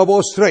 enter Olam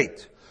Haba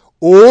straight.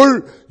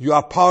 Or you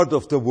are part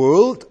of the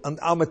world and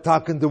are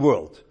attacking the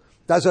world.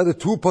 Those are the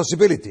two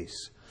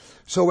possibilities.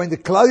 So when the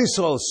Klal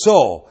Yisrael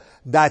saw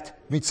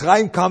that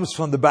Mitzrayim comes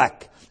from the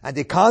back and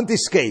they can't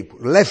escape,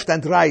 left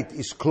and right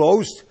is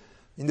closed,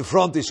 in the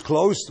front is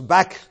closed,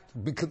 back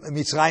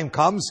Mitzrayim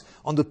comes,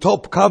 on the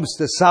top comes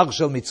the Sar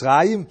Shel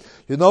Mitzrayim,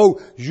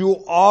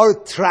 you are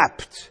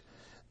trapped.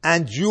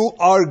 and you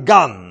are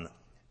gone.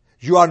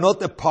 You are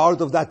not a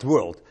part of that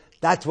world.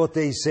 That's what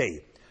they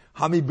say.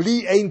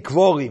 Hamibli ein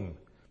kvorim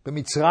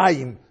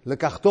b'Mitzrayim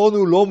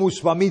lekachtonu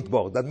lomus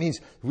b'midbar. That means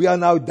we are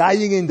now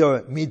dying in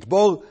the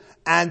midbar,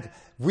 and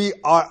we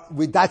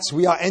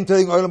are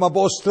entering Olam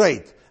Haba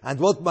straight. And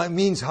what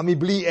means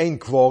Hamibli ein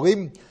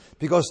kvorim?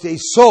 Because they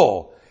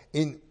saw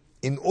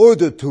in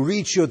order to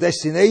reach your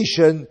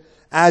destination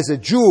as a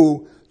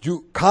Jew,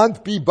 you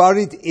can't be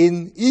buried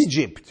in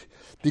Egypt.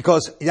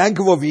 Because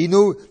Yankov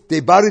Avinu,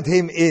 they buried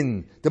him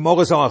in the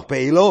Moras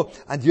HaMachpelah,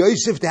 and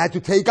Yosef they had to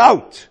take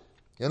out.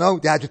 They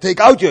had to take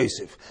out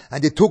Yosef.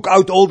 And they took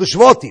out all the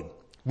Shvatim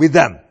with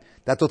them.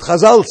 That's what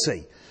Chazal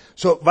say.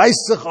 So,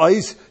 weißt sich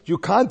aus, you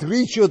can't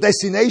reach your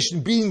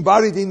destination being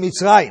buried in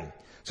Mitzrayim.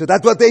 So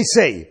that's what they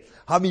say.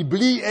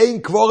 Hamibli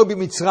ein kvorim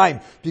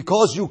b'Mitzrayim.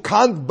 Because you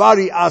can't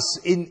bury us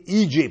in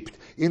Egypt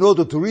in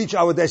order to reach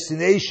our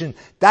destination.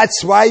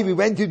 That's why we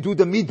went into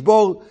the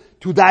Midbar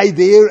to die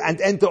there and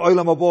enter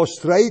Olam Haba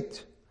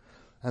straight.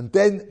 And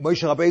then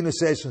Moshe Rabbeinu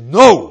says,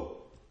 no!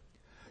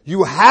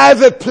 You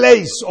have a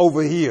place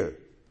over here.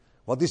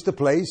 What is the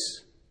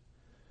place?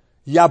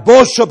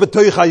 Yabosha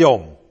b'toich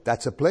hayom.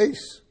 That's a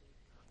place.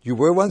 You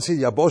were once in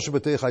Yabosha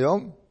b'toich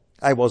hayom?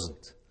 I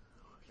wasn't.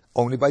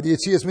 Only by the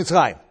Yetzias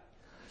Mitzrayim.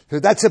 So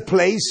that's a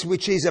place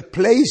which is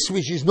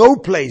no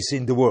place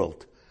in the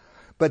world.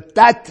 But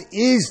that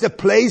is the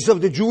place of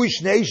the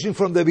Jewish nation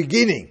from the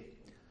beginning.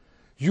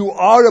 You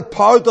are a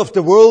part of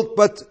the world,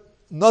 but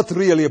not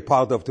really a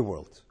part of the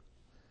world.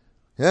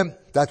 Yeah,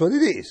 that's what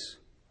it is.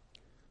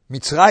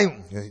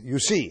 Mitzrayim, you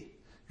see,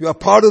 you are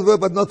part of the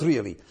world, but not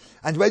really.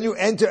 And when you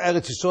enter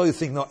Eretz Yisrael, you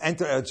think, no,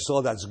 enter Eretz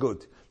Yisrael, that's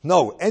good.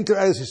 No, enter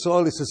Eretz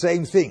Yisrael is the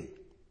same thing.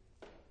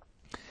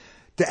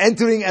 The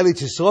entering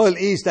Eretz Yisrael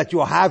is that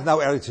you have now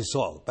Eretz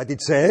Yisrael. But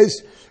it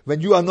says,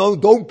 when you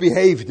don't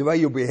behave the way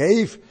you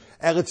behave,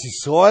 Eretz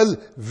Yisrael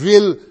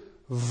will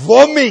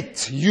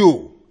vomit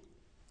you.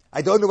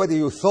 I don't know whether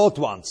you thought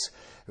once,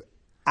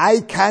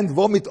 I can't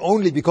vomit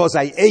only because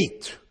I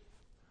ate.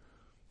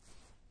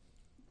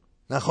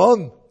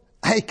 Nachon?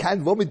 I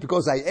can't vomit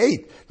because I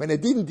ate. When I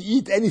didn't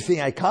eat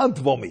anything, I can't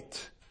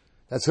vomit.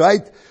 That's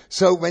right.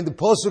 So when the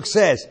Pasuk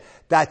says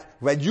that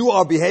when you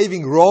are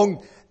behaving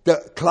wrong,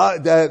 the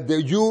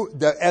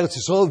Eretz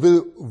Yisrael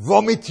will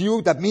vomit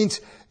you, that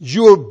means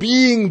your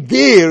being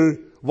there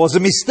was a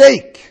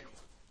mistake.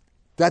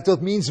 That's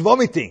what means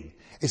vomiting.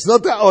 It's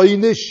not a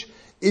oynish,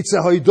 it's a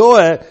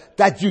hoidoah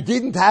that you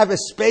didn't have a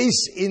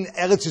space in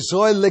Eretz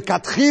Yisrael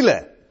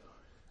lekatchile.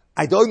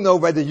 I don't know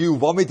whether you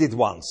vomited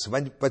once,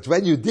 but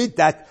when you did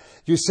that,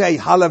 you say,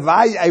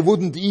 halavai, I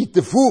wouldn't eat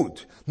the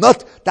food.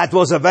 Not, that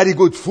was a very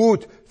good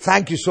food,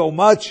 thank you so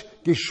much,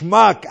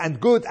 geschmack and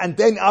good, and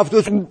then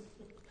afterwards,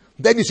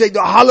 then you say,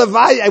 no,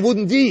 halavai, I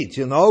wouldn't eat,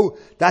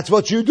 That's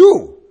what you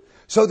do.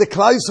 So the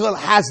Klal Yisrael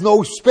has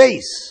no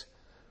space.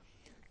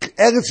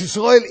 Eretz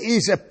Yisrael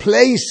is a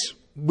place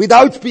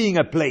without being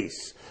a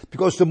place.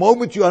 Because the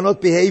moment you are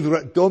don't behave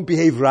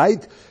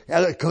right,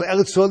 Eretz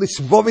Yisrael is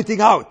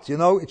vomiting out,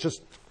 it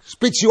just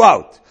spits you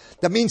out.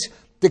 That means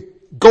the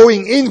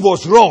going in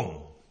was wrong.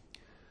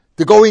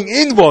 The going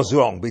in was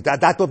wrong. But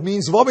that's what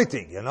means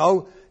vomiting,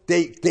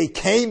 They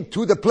came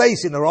to the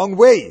place in the wrong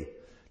way.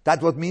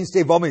 That's what means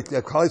they vomit.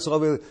 Eretz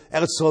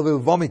Yisrael will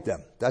vomit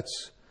them.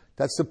 That's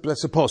the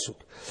pasuk.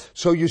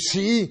 So you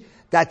see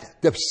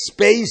that the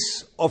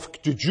space of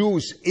the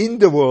Jews in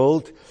the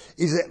world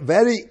is a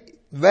very,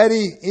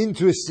 very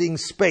interesting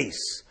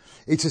space.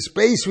 It's a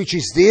space which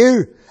is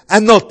there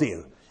and not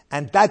there.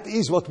 And that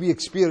is what we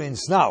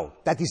experience now.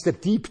 That is the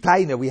deep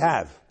taina we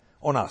have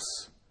on us.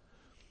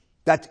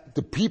 That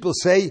the people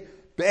say,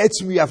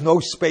 be'etzim we have no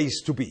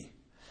space to be.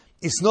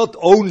 It's not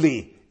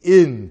only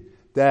in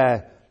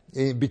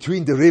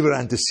between the river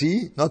and the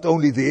sea, not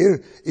only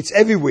there, it's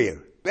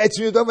everywhere. Be'etzim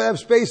you don't have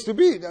space to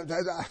be.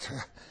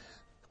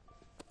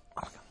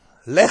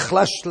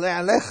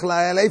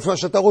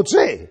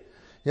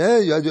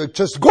 Yeah,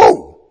 just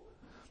go.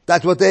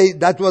 That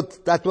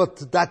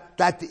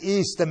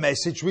is the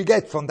message we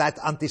get from that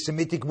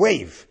anti-Semitic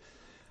wave.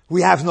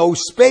 We have no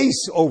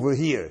space over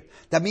here.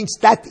 That means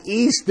that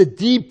is the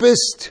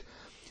deepest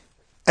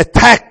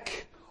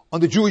attack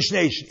on the Jewish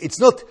nation. It's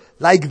not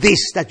like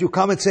this, that you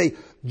come and say,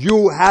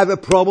 you have a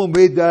problem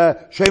with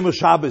Shemer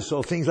Shabbos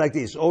or things like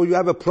this, or you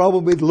have a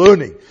problem with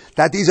learning.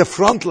 That is a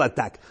frontal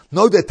attack.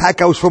 No, the attack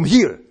goes from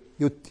here.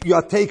 You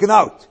are taken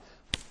out.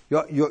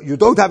 You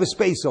don't have a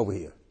space over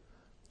here.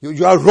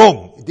 You are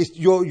wrong.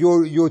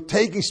 You're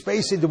taking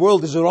space in the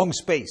world is a wrong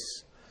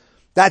space.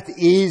 That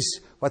is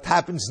what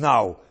happens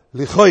now.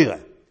 L'choire.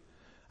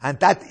 And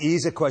that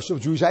is a question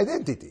of Jewish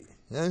identity.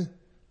 Yeah?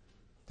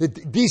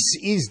 This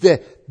is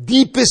the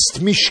deepest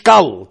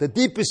mishkal, the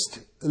deepest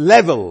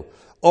level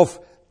of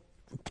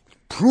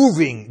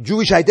proving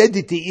Jewish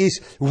identity is,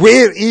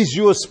 where is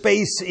your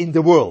space in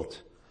the world?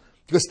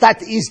 Because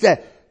that is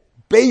the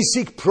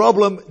basic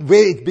problem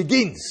where it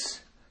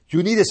begins.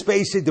 You need a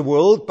space in the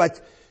world,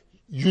 but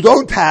you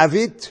don't have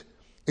it.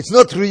 It's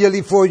not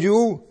really for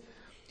you.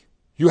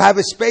 You have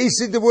a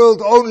space in the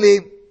world only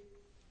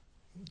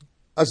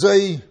as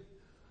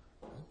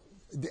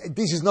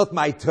this is not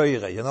my Torah,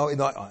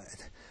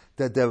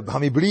 the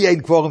Hamibli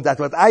ain't quorum, that's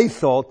what I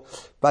thought,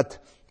 but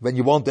when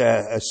you want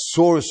a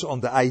source on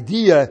the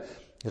idea,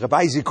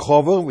 Rabbi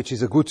Zikhover, which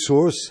is a good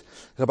source,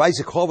 Rabbi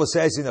Zikhover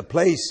says in a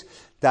place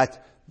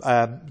that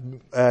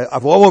Avraham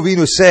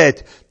Avinu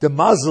said the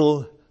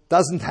muzzle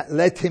doesn't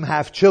let him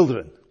have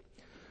children.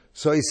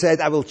 So he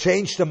said, I will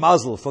change the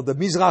muzzle from the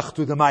Mizrach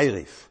to the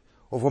Ma'ariv,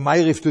 or from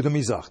Ma'ariv to the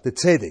Mizrach, the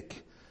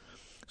Tzedek.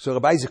 So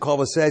Rabbi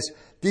Zikhover says,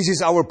 this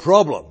is our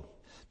problem,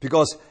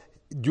 because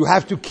you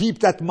have to keep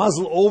that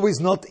muzzle always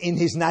not in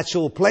his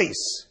natural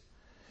place.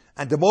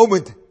 And the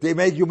moment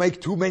you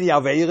make too many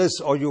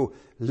Aveiros, or you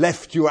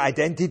left your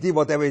identity,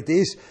 whatever it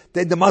is,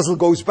 then the muzzle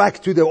goes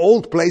back to the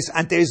old place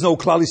and there is no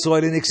Klal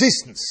Yisrael in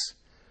existence.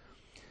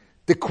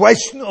 The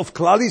question of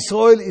Klal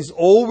Yisrael is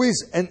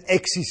always an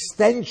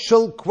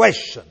existential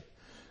question.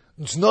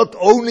 It's not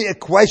only a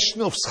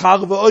question of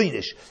schar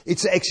v'oinish.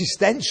 It's an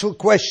existential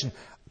question.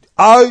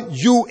 Are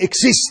you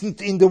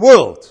existent in the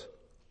world?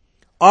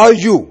 Are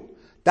you?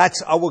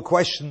 That's our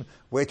question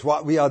with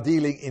what we are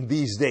dealing in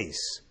these days.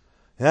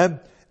 Yeah?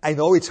 I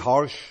know it's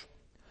harsh.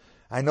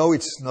 I know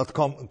it's not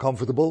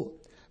comfortable.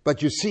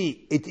 But you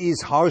see, it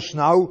is harsh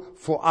now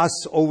for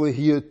us over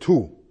here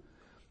too.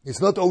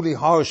 It's not only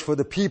harsh for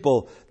the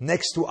people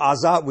next to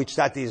Gaza, which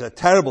that is a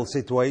terrible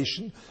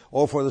situation,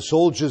 or for the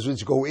soldiers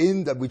which go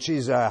in, which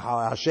is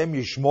Hashem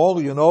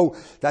Yishmor,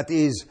 that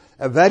is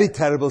a very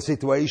terrible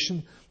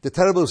situation. The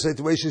terrible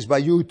situation is by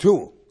you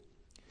too.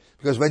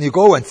 Because when you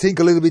go and think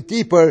a little bit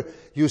deeper,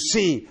 you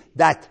see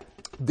that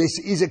this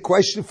is a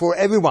question for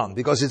everyone,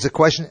 because it's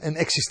an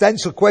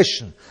existential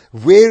question.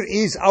 Where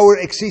is our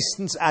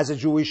existence as a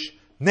Jewish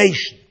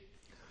nation?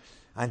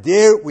 And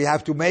there we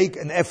have to make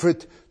an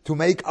effort to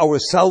make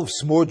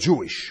ourselves more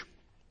Jewish.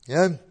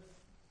 Yeah?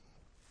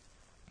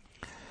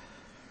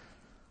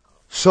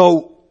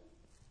 So,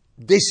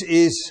 this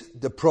is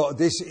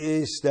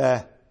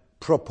the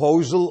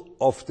proposal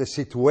of the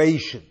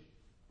situation.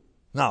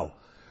 Now,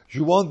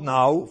 you want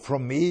now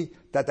from me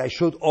that I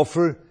should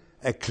offer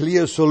a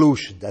clear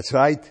solution. That's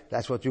right.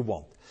 That's what you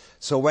want.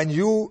 So when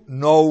you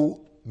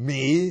know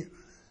me,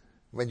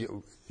 when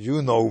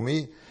you know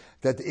me,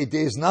 that it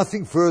is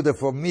nothing further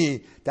for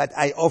me that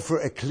I offer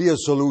a clear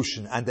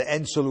solution and the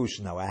end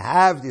solution. Now I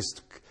have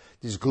this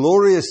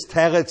glorious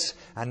teretz,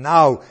 and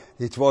now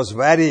it was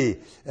very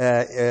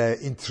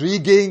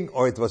intriguing,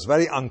 or it was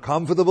very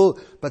uncomfortable,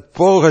 but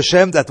Baruch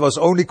Hashem, that was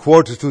only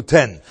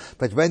 9:45.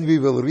 But when we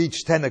will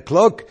reach 10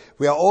 o'clock,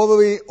 we are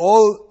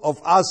all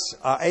of us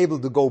are able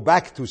to go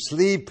back to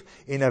sleep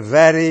in a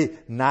very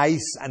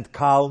nice and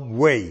calm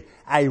way.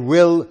 I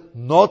will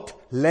not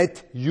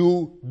let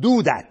you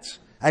do that.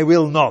 I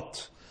will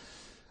not.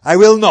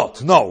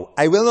 No.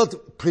 I will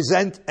not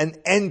present an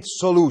end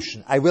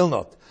solution. I will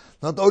not.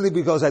 Not only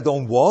because I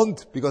don't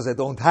want, because I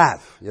don't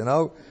have,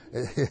 I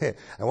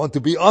want to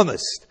be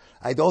honest.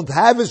 I don't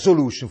have a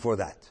solution for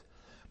that.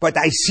 But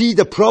I see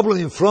the problem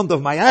in front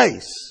of my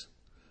eyes.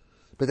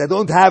 But I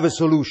don't have a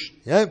solution.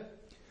 Yeah?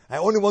 I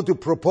only want to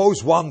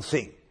propose one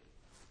thing.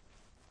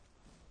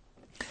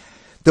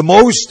 The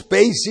most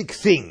basic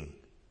thing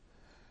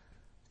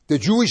the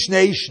Jewish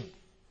nation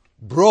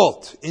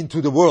brought into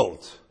the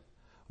world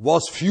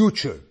was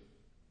future.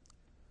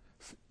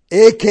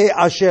 Eke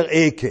asher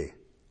eke.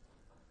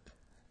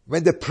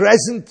 When the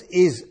present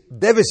is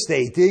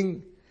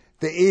devastating,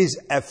 there is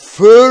a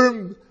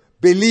firm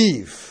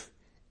belief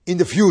in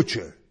the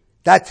future.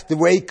 That's the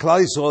way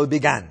Klal Yisrael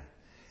began.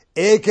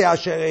 Eke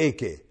asher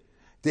eke.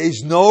 There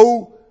is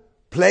no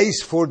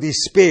place for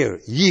despair.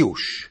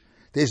 Yiush.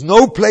 There is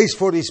no place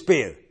for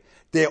despair.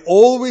 There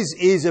always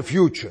is a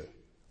future.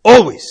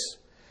 Always.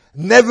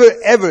 Never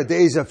ever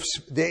there is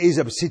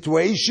a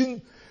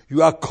situation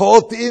you are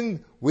caught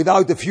in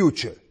without a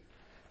future.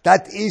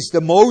 That is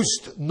the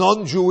most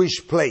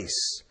non-Jewish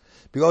place.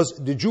 Because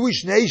the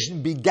Jewish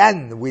nation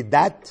began with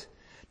that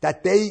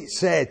they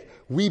said,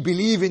 we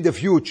believe in the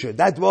future.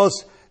 That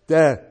was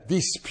the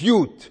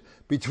dispute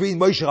between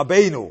Moshe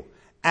Rabbeinu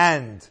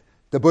and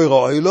the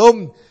Borei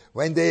Olam,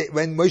 when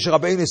Moshe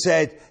Rabbeinu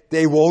said,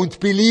 they won't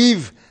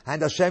believe,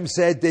 and Hashem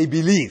said, they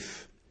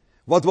believe.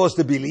 What was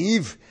the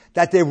belief?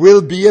 That there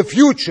will be a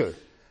future.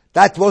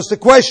 That was the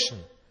question.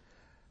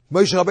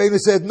 Moshe Rabbeinu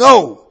said,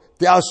 no,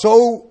 they are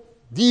so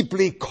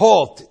deeply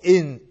caught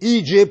in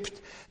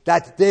Egypt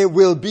that there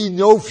will be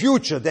no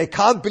future. They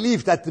can't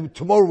believe that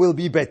tomorrow will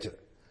be better.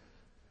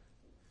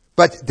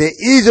 But there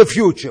is a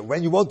future.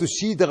 When you want to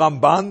see the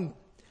Ramban,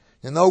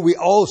 we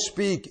all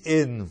speak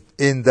in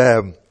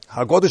the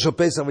Haggadah Shel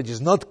Pesach, which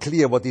is not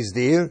clear what is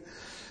there,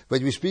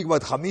 but we speak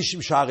about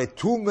Chamishim Sha'arei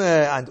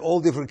Tumah and all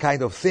different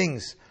kind of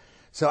things.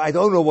 So I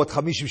don't know what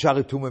Chamishim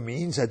Sha'arei Tumah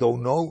means, I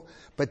don't know,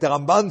 but the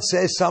Ramban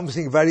says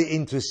something very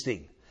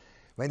interesting.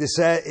 When they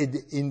say,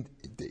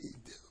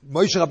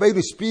 Moshe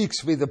Rabbeinu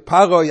speaks with the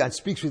Paroi and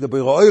speaks with the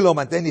Borei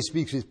Olam, and then he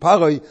speaks with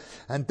Paroi,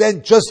 and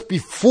then just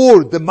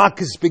before the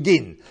Makkos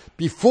begin,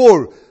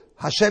 before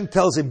Hashem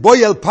tells him,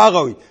 Boyel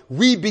Paroi,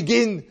 we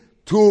begin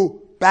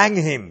to bang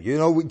him,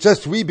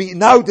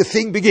 now the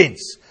thing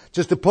begins.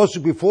 Just the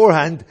pasuk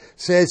beforehand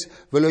says,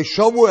 "V'lo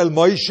shomu el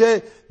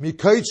Moshe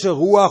mikoytze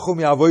ruach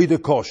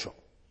u'mi'avoda kosher."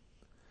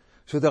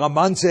 So the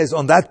Ramban says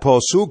on that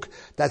pasuk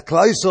that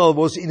Klal Yisrael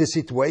was in a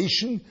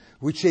situation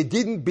which they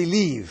didn't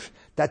believe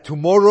that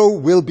tomorrow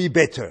will be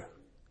better.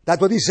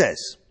 That's what he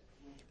says.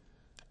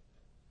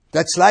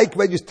 That's like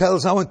when you tell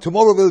someone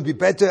tomorrow will be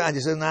better and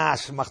you say, nah,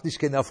 mach nicht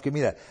keine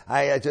Aufgemine.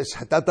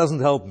 That doesn't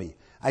help me.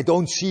 I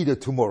don't see the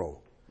tomorrow.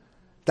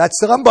 That's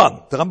the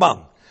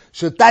Ramban.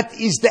 So that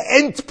is the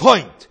end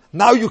point.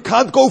 Now you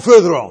can't go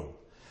further on.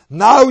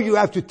 Now you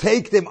have to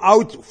take them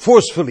out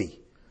forcefully.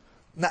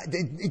 Now,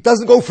 it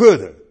doesn't go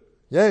further.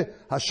 Yeah,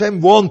 Hashem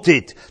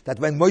wanted that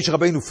when Moshe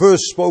Rabbeinu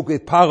first spoke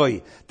with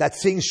Paroi, that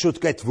things should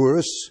get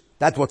worse.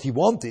 That's what he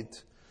wanted.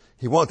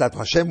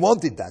 Hashem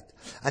wanted that.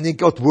 And it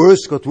got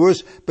worse.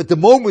 But the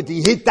moment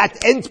he hit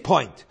that end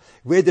point,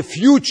 where the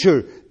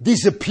future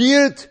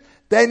disappeared,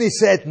 then he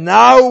said,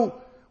 now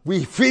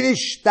we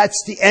finish,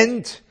 that's the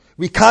end.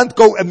 We can't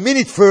go a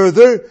minute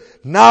further.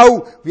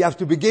 Now we have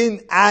to begin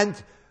and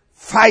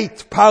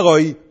fight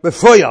Paroi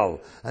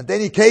befroyal. And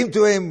then he came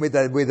to him with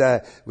a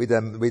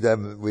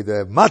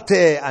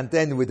mate, and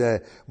then with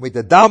a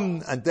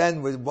dam, and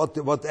then with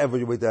whatever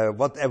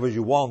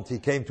you want. He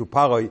came to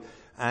Paroi,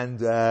 and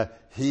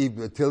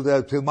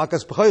till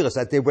Makas Bechoros,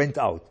 that they went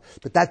out.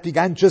 But that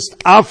began just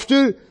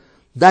after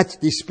that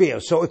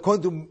despair. So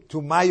according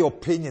to my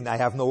opinion, I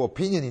have no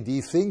opinion in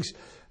these things.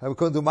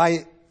 According to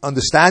my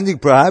understanding,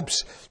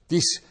 perhaps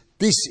this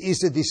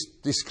is a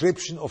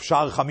description of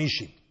Shar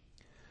Chamishim.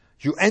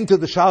 You enter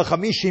the Shar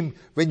Chamishim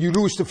when you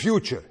lose the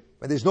future.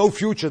 When there's no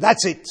future,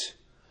 that's it.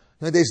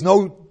 There's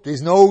no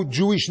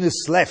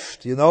Jewishness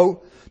left,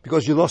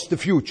 because you lost the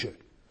future.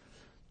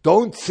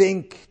 Don't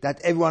think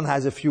that everyone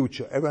has a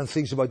future. Everyone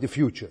thinks about the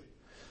future.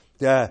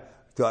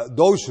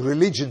 Those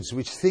religions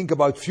which think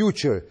about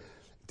future,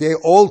 they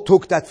all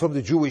took that from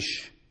the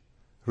Jewish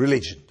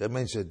religion. That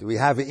means that we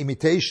have an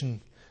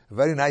imitation, a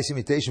very nice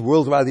imitation,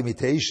 worldwide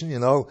imitation,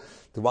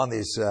 The one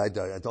is, I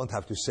don't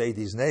have to say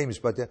these names,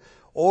 but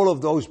all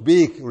of those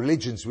big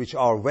religions which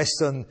are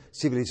Western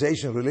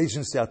civilization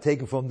religions, they are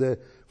taken from the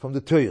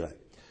Torah.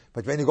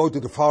 But when you go to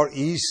the Far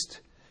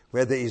East,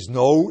 where there is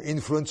no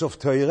influence of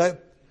Torah,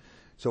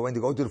 so when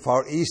you go to the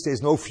Far East,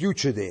 there's no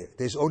future there.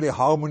 There's only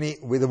harmony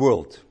with the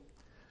world.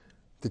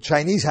 The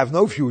Chinese have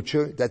no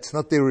future. That's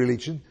not their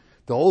religion.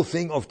 The whole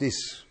thing of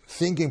this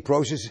thinking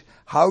process,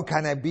 how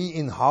can I be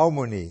in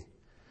harmony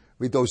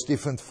with those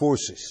different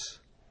forces?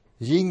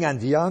 Yin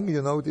and yang,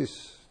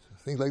 this,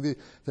 things like this.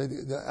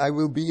 I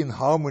will be in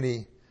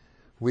harmony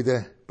with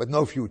but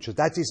no future.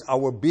 That is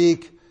our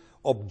big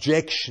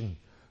objection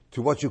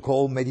to what you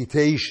call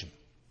meditation.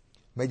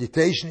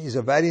 Meditation is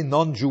a very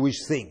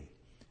non-Jewish thing.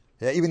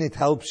 Yeah, even it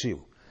helps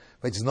you,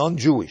 but it's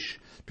non-Jewish.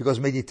 Because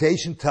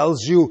meditation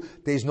tells you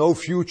there is no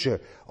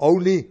future.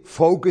 Only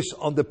focus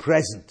on the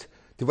present.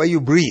 The way you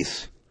breathe.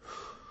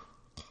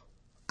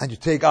 And you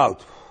take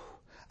out.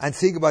 And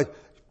think about,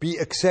 be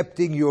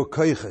accepting your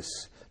koiches.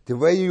 The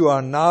way you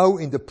are now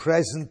in the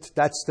present,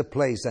 that's the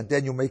place. And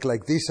then you make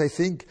like this, I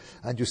think,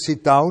 and you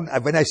sit down.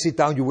 And when I sit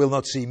down, you will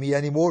not see me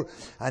anymore.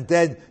 And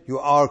then you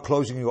are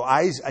closing your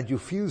eyes and you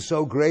feel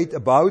so great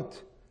about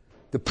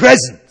the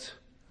present.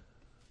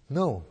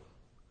 No.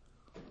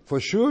 For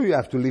sure you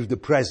have to live the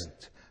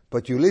present.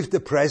 But you live the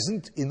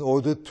present in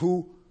order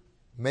to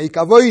make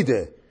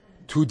avoide,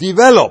 to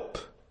develop.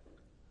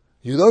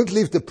 You don't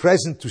live the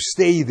present to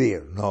stay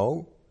there,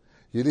 no.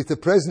 You live the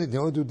present in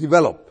order to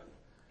develop.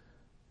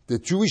 The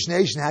Jewish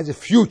nation has a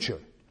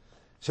future.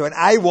 So when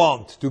I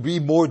want to be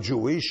more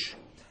Jewish,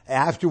 I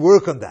have to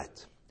work on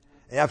that.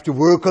 I have to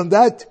work on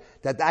that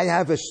I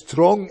have a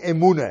strong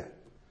emunah,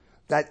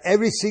 that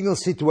every single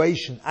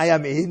situation I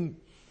am in,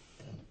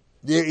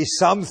 there is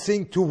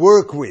something to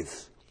work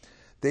with.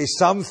 There is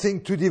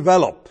something to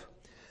develop.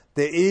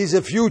 There is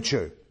a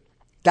future.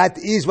 That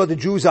is what the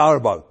Jews are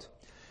about.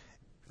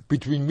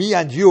 Between me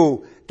and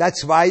you,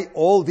 that's why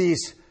all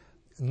these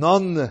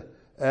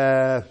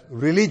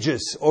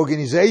non-religious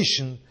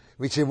organizations,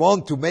 which they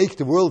want to make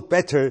the world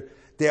better,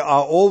 there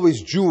are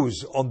always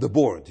Jews on the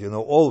board,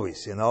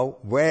 always,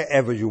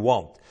 wherever you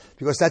want.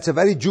 Because that's a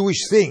very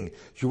Jewish thing.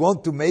 You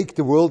want to make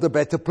the world a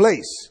better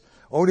place.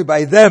 Only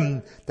by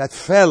them that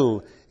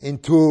fell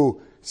into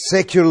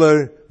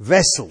secular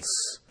vessels.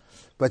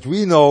 But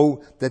we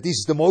know that this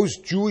is the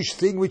most Jewish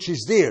thing which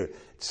is there.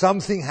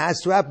 Something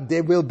has to happen.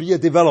 There will be a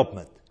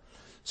development.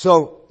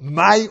 So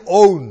my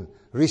own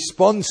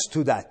response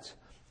to that,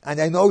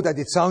 and I know that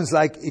it sounds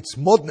like it's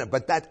modern,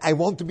 but that I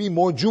want to be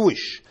more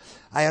Jewish.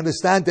 I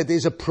understand that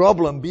there's a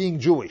problem being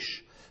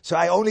Jewish. So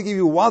I only give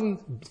you one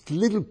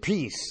little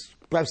piece.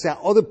 Perhaps there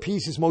are other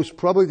pieces, most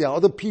probably there are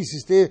other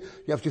pieces there.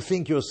 You have to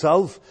think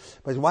yourself.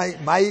 But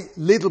my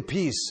little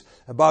piece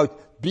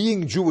about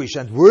being Jewish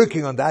and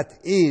working on that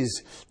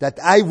is that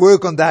I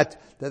work on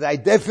that I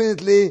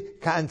definitely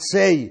can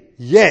say,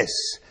 yes,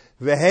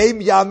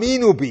 Vehem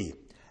Yaminu Bi.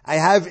 I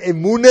have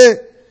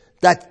emunah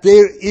that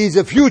there is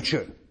a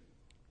future.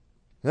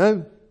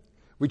 Yeah?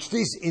 which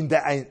this in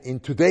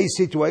today's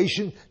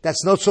situation,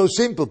 that's not so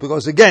simple,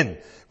 because again,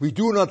 we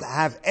do not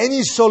have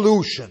any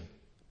solution.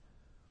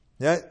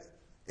 Yeah?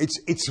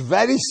 It's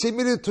very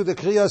similar to the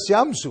Kriyas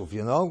Yamsuf,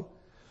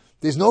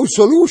 There's no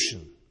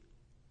solution.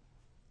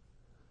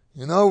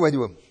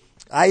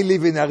 I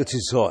live in Eretz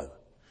Yisrael.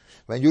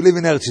 When you live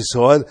in Eretz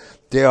Yisrael,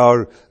 there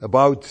are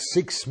about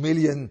 6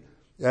 million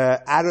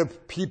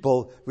Arab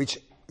people which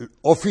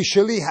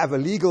officially have a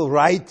legal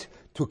right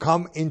to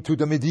come into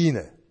the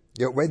Medina.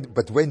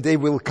 But when they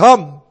will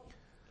come,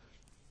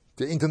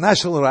 the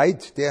international right,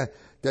 that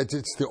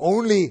it's the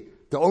only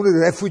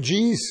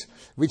refugees,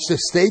 which the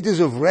status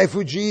of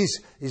refugees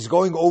is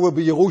going over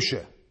by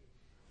Yerusha.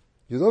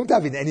 You don't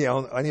have it any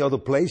other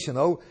place,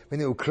 When an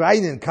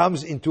Ukrainian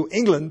comes into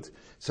England,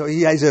 so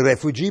he is a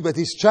refugee, but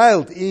his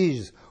child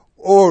is,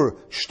 or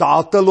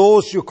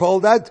Staaterlos, you call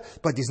that,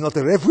 but he's not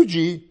a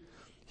refugee.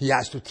 He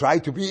has to try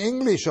to be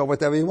English or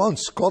whatever he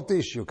wants.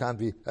 Scottish, you can't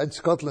be, and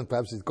Scotland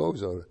perhaps it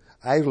goes, or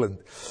Ireland.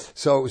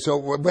 So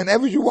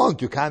whenever you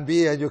want, you can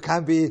be, and you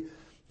can,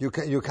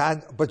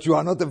 but you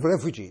are not a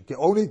refugee. The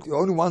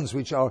only ones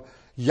which are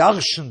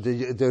Yarshen,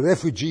 the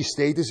refugee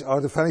status, are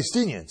the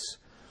Palestinians.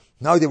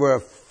 Now there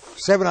were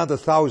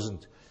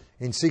 700,000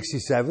 in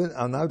 67,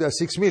 and now there are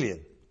 6 million.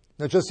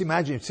 Now just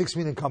imagine if 6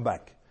 million come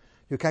back.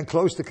 You can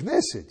close the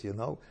Knesset,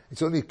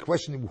 It's only a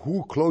question of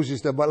who closes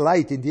the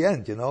light in the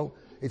end,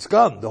 It's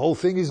gone. The whole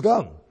thing is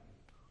gone.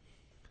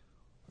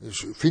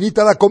 It's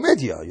finita la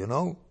commedia,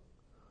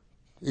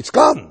 It's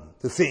gone,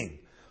 the thing.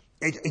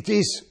 It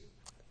is,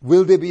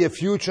 will there be a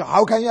future?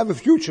 How can you have a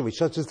future with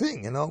such a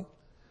thing,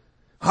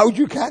 How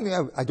you can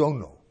have, I don't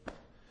know.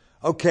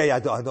 Okay, I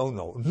don't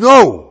know.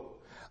 No!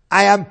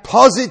 I am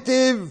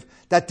positive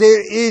that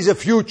there is a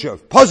future.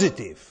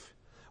 Positive.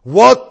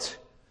 What?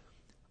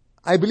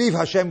 I believe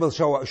Hashem will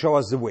show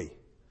us the way.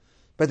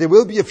 But there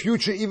will be a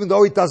future even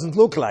though it doesn't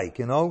look like,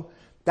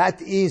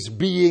 That is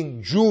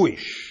being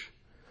Jewish.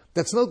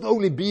 That's not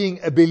only being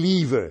a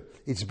believer,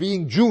 it's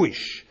being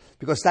Jewish.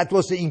 Because that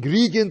was the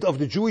ingredient of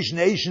the Jewish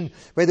nation,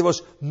 where there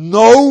was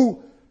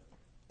no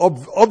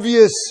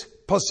obvious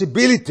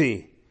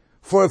possibility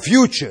for a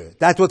future.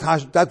 That's what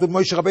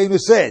Moshe Rabbeinu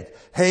said.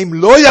 Heim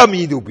lo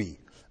yamidu bi.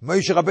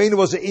 Moshe Rabbeinu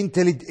was an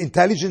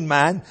intelligent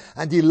man,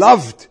 and he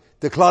loved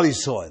the Klal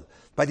Yisrael.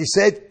 But he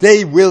said,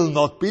 they will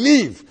not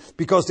believe,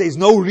 because there is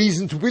no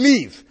reason to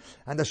believe.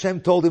 And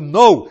Hashem told him,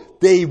 no,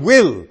 they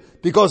will,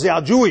 because they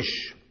are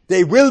Jewish.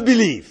 They will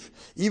believe.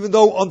 Even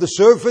though on the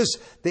surface,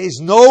 there is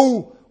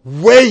no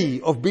way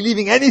of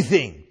believing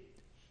anything.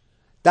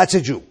 That's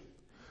a Jew.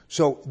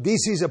 So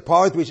this is a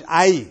part which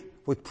I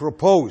would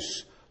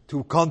propose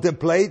to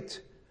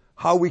contemplate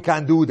how we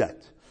can do that.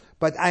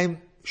 But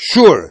I'm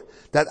sure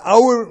that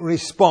our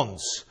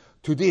response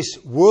to this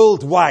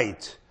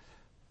worldwide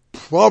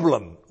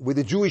problem with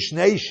the Jewish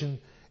nation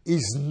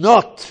is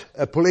not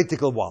a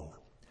political one.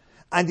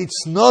 And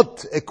it's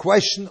not a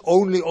question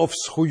only of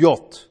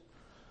zchuyot.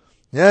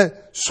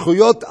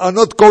 Zchuyot are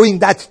not going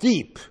that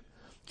deep.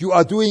 You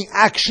are doing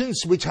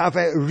actions which have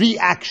a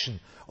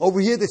reaction. Over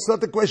here, it's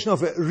not a question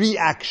of a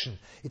reaction.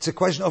 It's a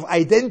question of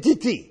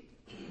identity.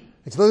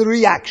 It's not a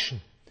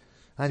reaction.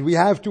 And we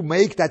have to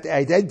make that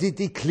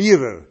identity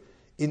clearer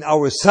in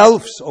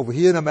ourselves. Over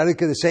here in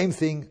America, the same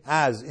thing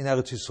as in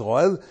Eretz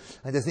Yisrael.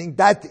 And I think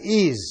that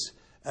is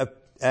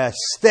a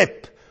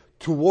step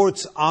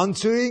towards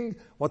answering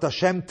what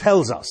Hashem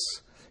tells us.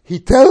 He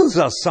tells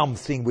us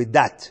something with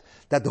that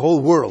the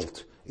whole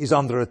world is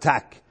under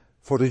attack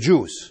for the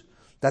Jews.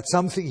 That's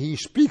something He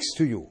speaks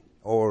to you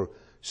or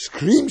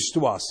screams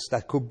to us.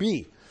 That could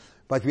be.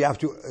 But we have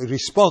to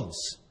respond.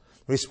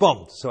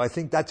 So I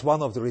think that's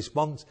one of the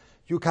response.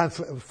 You can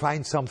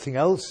find something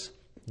else.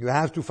 You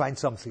have to find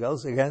something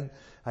else. Again,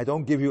 I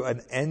don't give you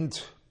an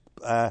end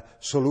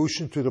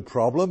solution to the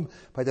problem,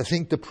 but I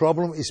think the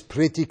problem is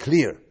pretty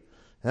clear.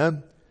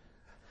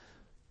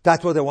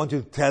 That's what I want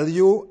to tell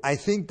you. I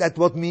think that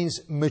what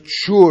means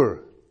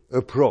mature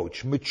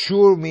approach.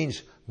 Mature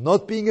means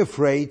not being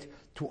afraid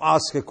to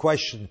ask a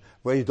question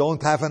where you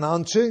don't have an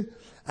answer,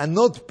 and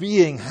not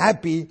being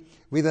happy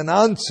with an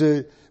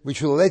answer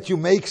which will let you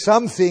make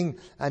something,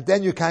 and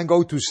then you can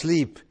go to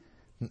sleep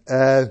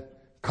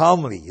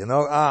calmly.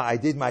 I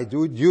did my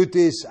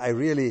duties. I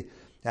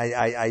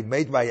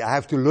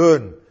have to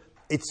learn.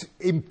 It's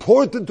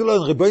important to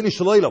learn, Rebbeinu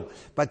Shalom,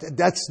 but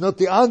that's not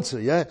the answer,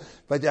 yeah?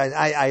 But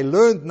I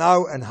learned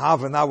now and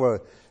half an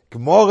hour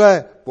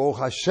Gemara, Baruch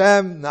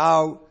Hashem,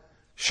 now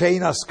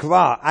Sheinas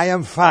Kva, I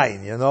am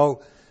fine,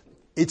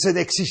 It's an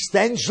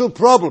existential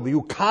problem.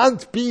 You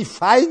can't be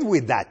fine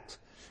with that.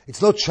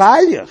 It's not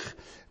shayach.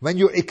 When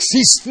your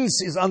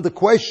existence is under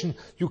question,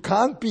 you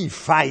can't be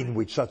fine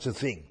with such a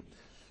thing.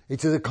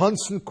 It is a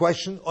constant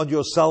question on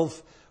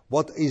yourself.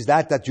 What is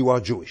that you are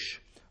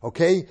Jewish?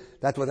 Okay?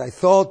 That's what I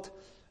thought.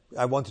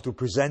 I wanted to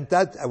present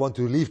that. I want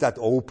to leave that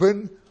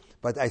open.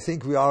 But I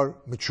think we are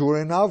mature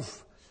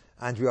enough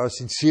and we are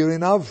sincere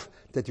enough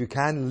that we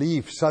can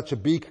leave such a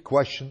big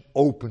question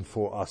open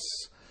for us.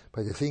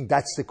 But I think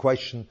that's the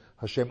question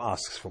Hashem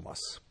asks from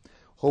us.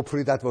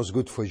 Hopefully that was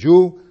good for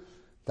you.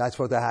 That's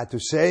what I had to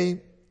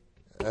say.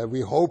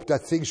 We hope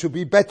that things should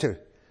be better,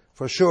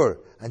 for sure.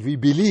 And we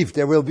believe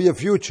there will be a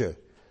future.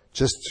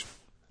 Just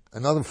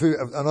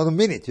another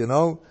minute,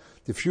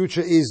 The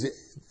future is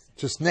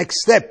just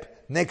next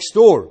step, next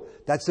door.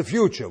 That's the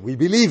future. We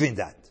believe in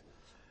that.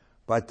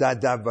 But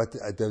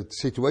the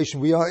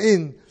situation we are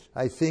in,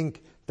 I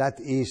think that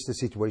is the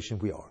situation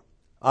we are.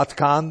 Ad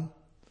kan,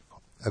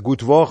 a good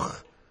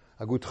Woche,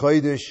 a good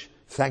Chodesh.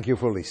 Thank you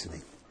for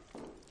listening.